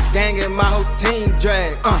 I'm with the gang and my whole team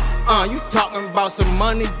drag. You talking about some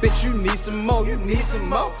money, bitch, you need some more,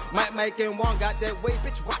 Might make it one, got that way,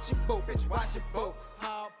 bitch, watch it, bitch, watch it,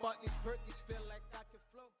 How about these perkies feel like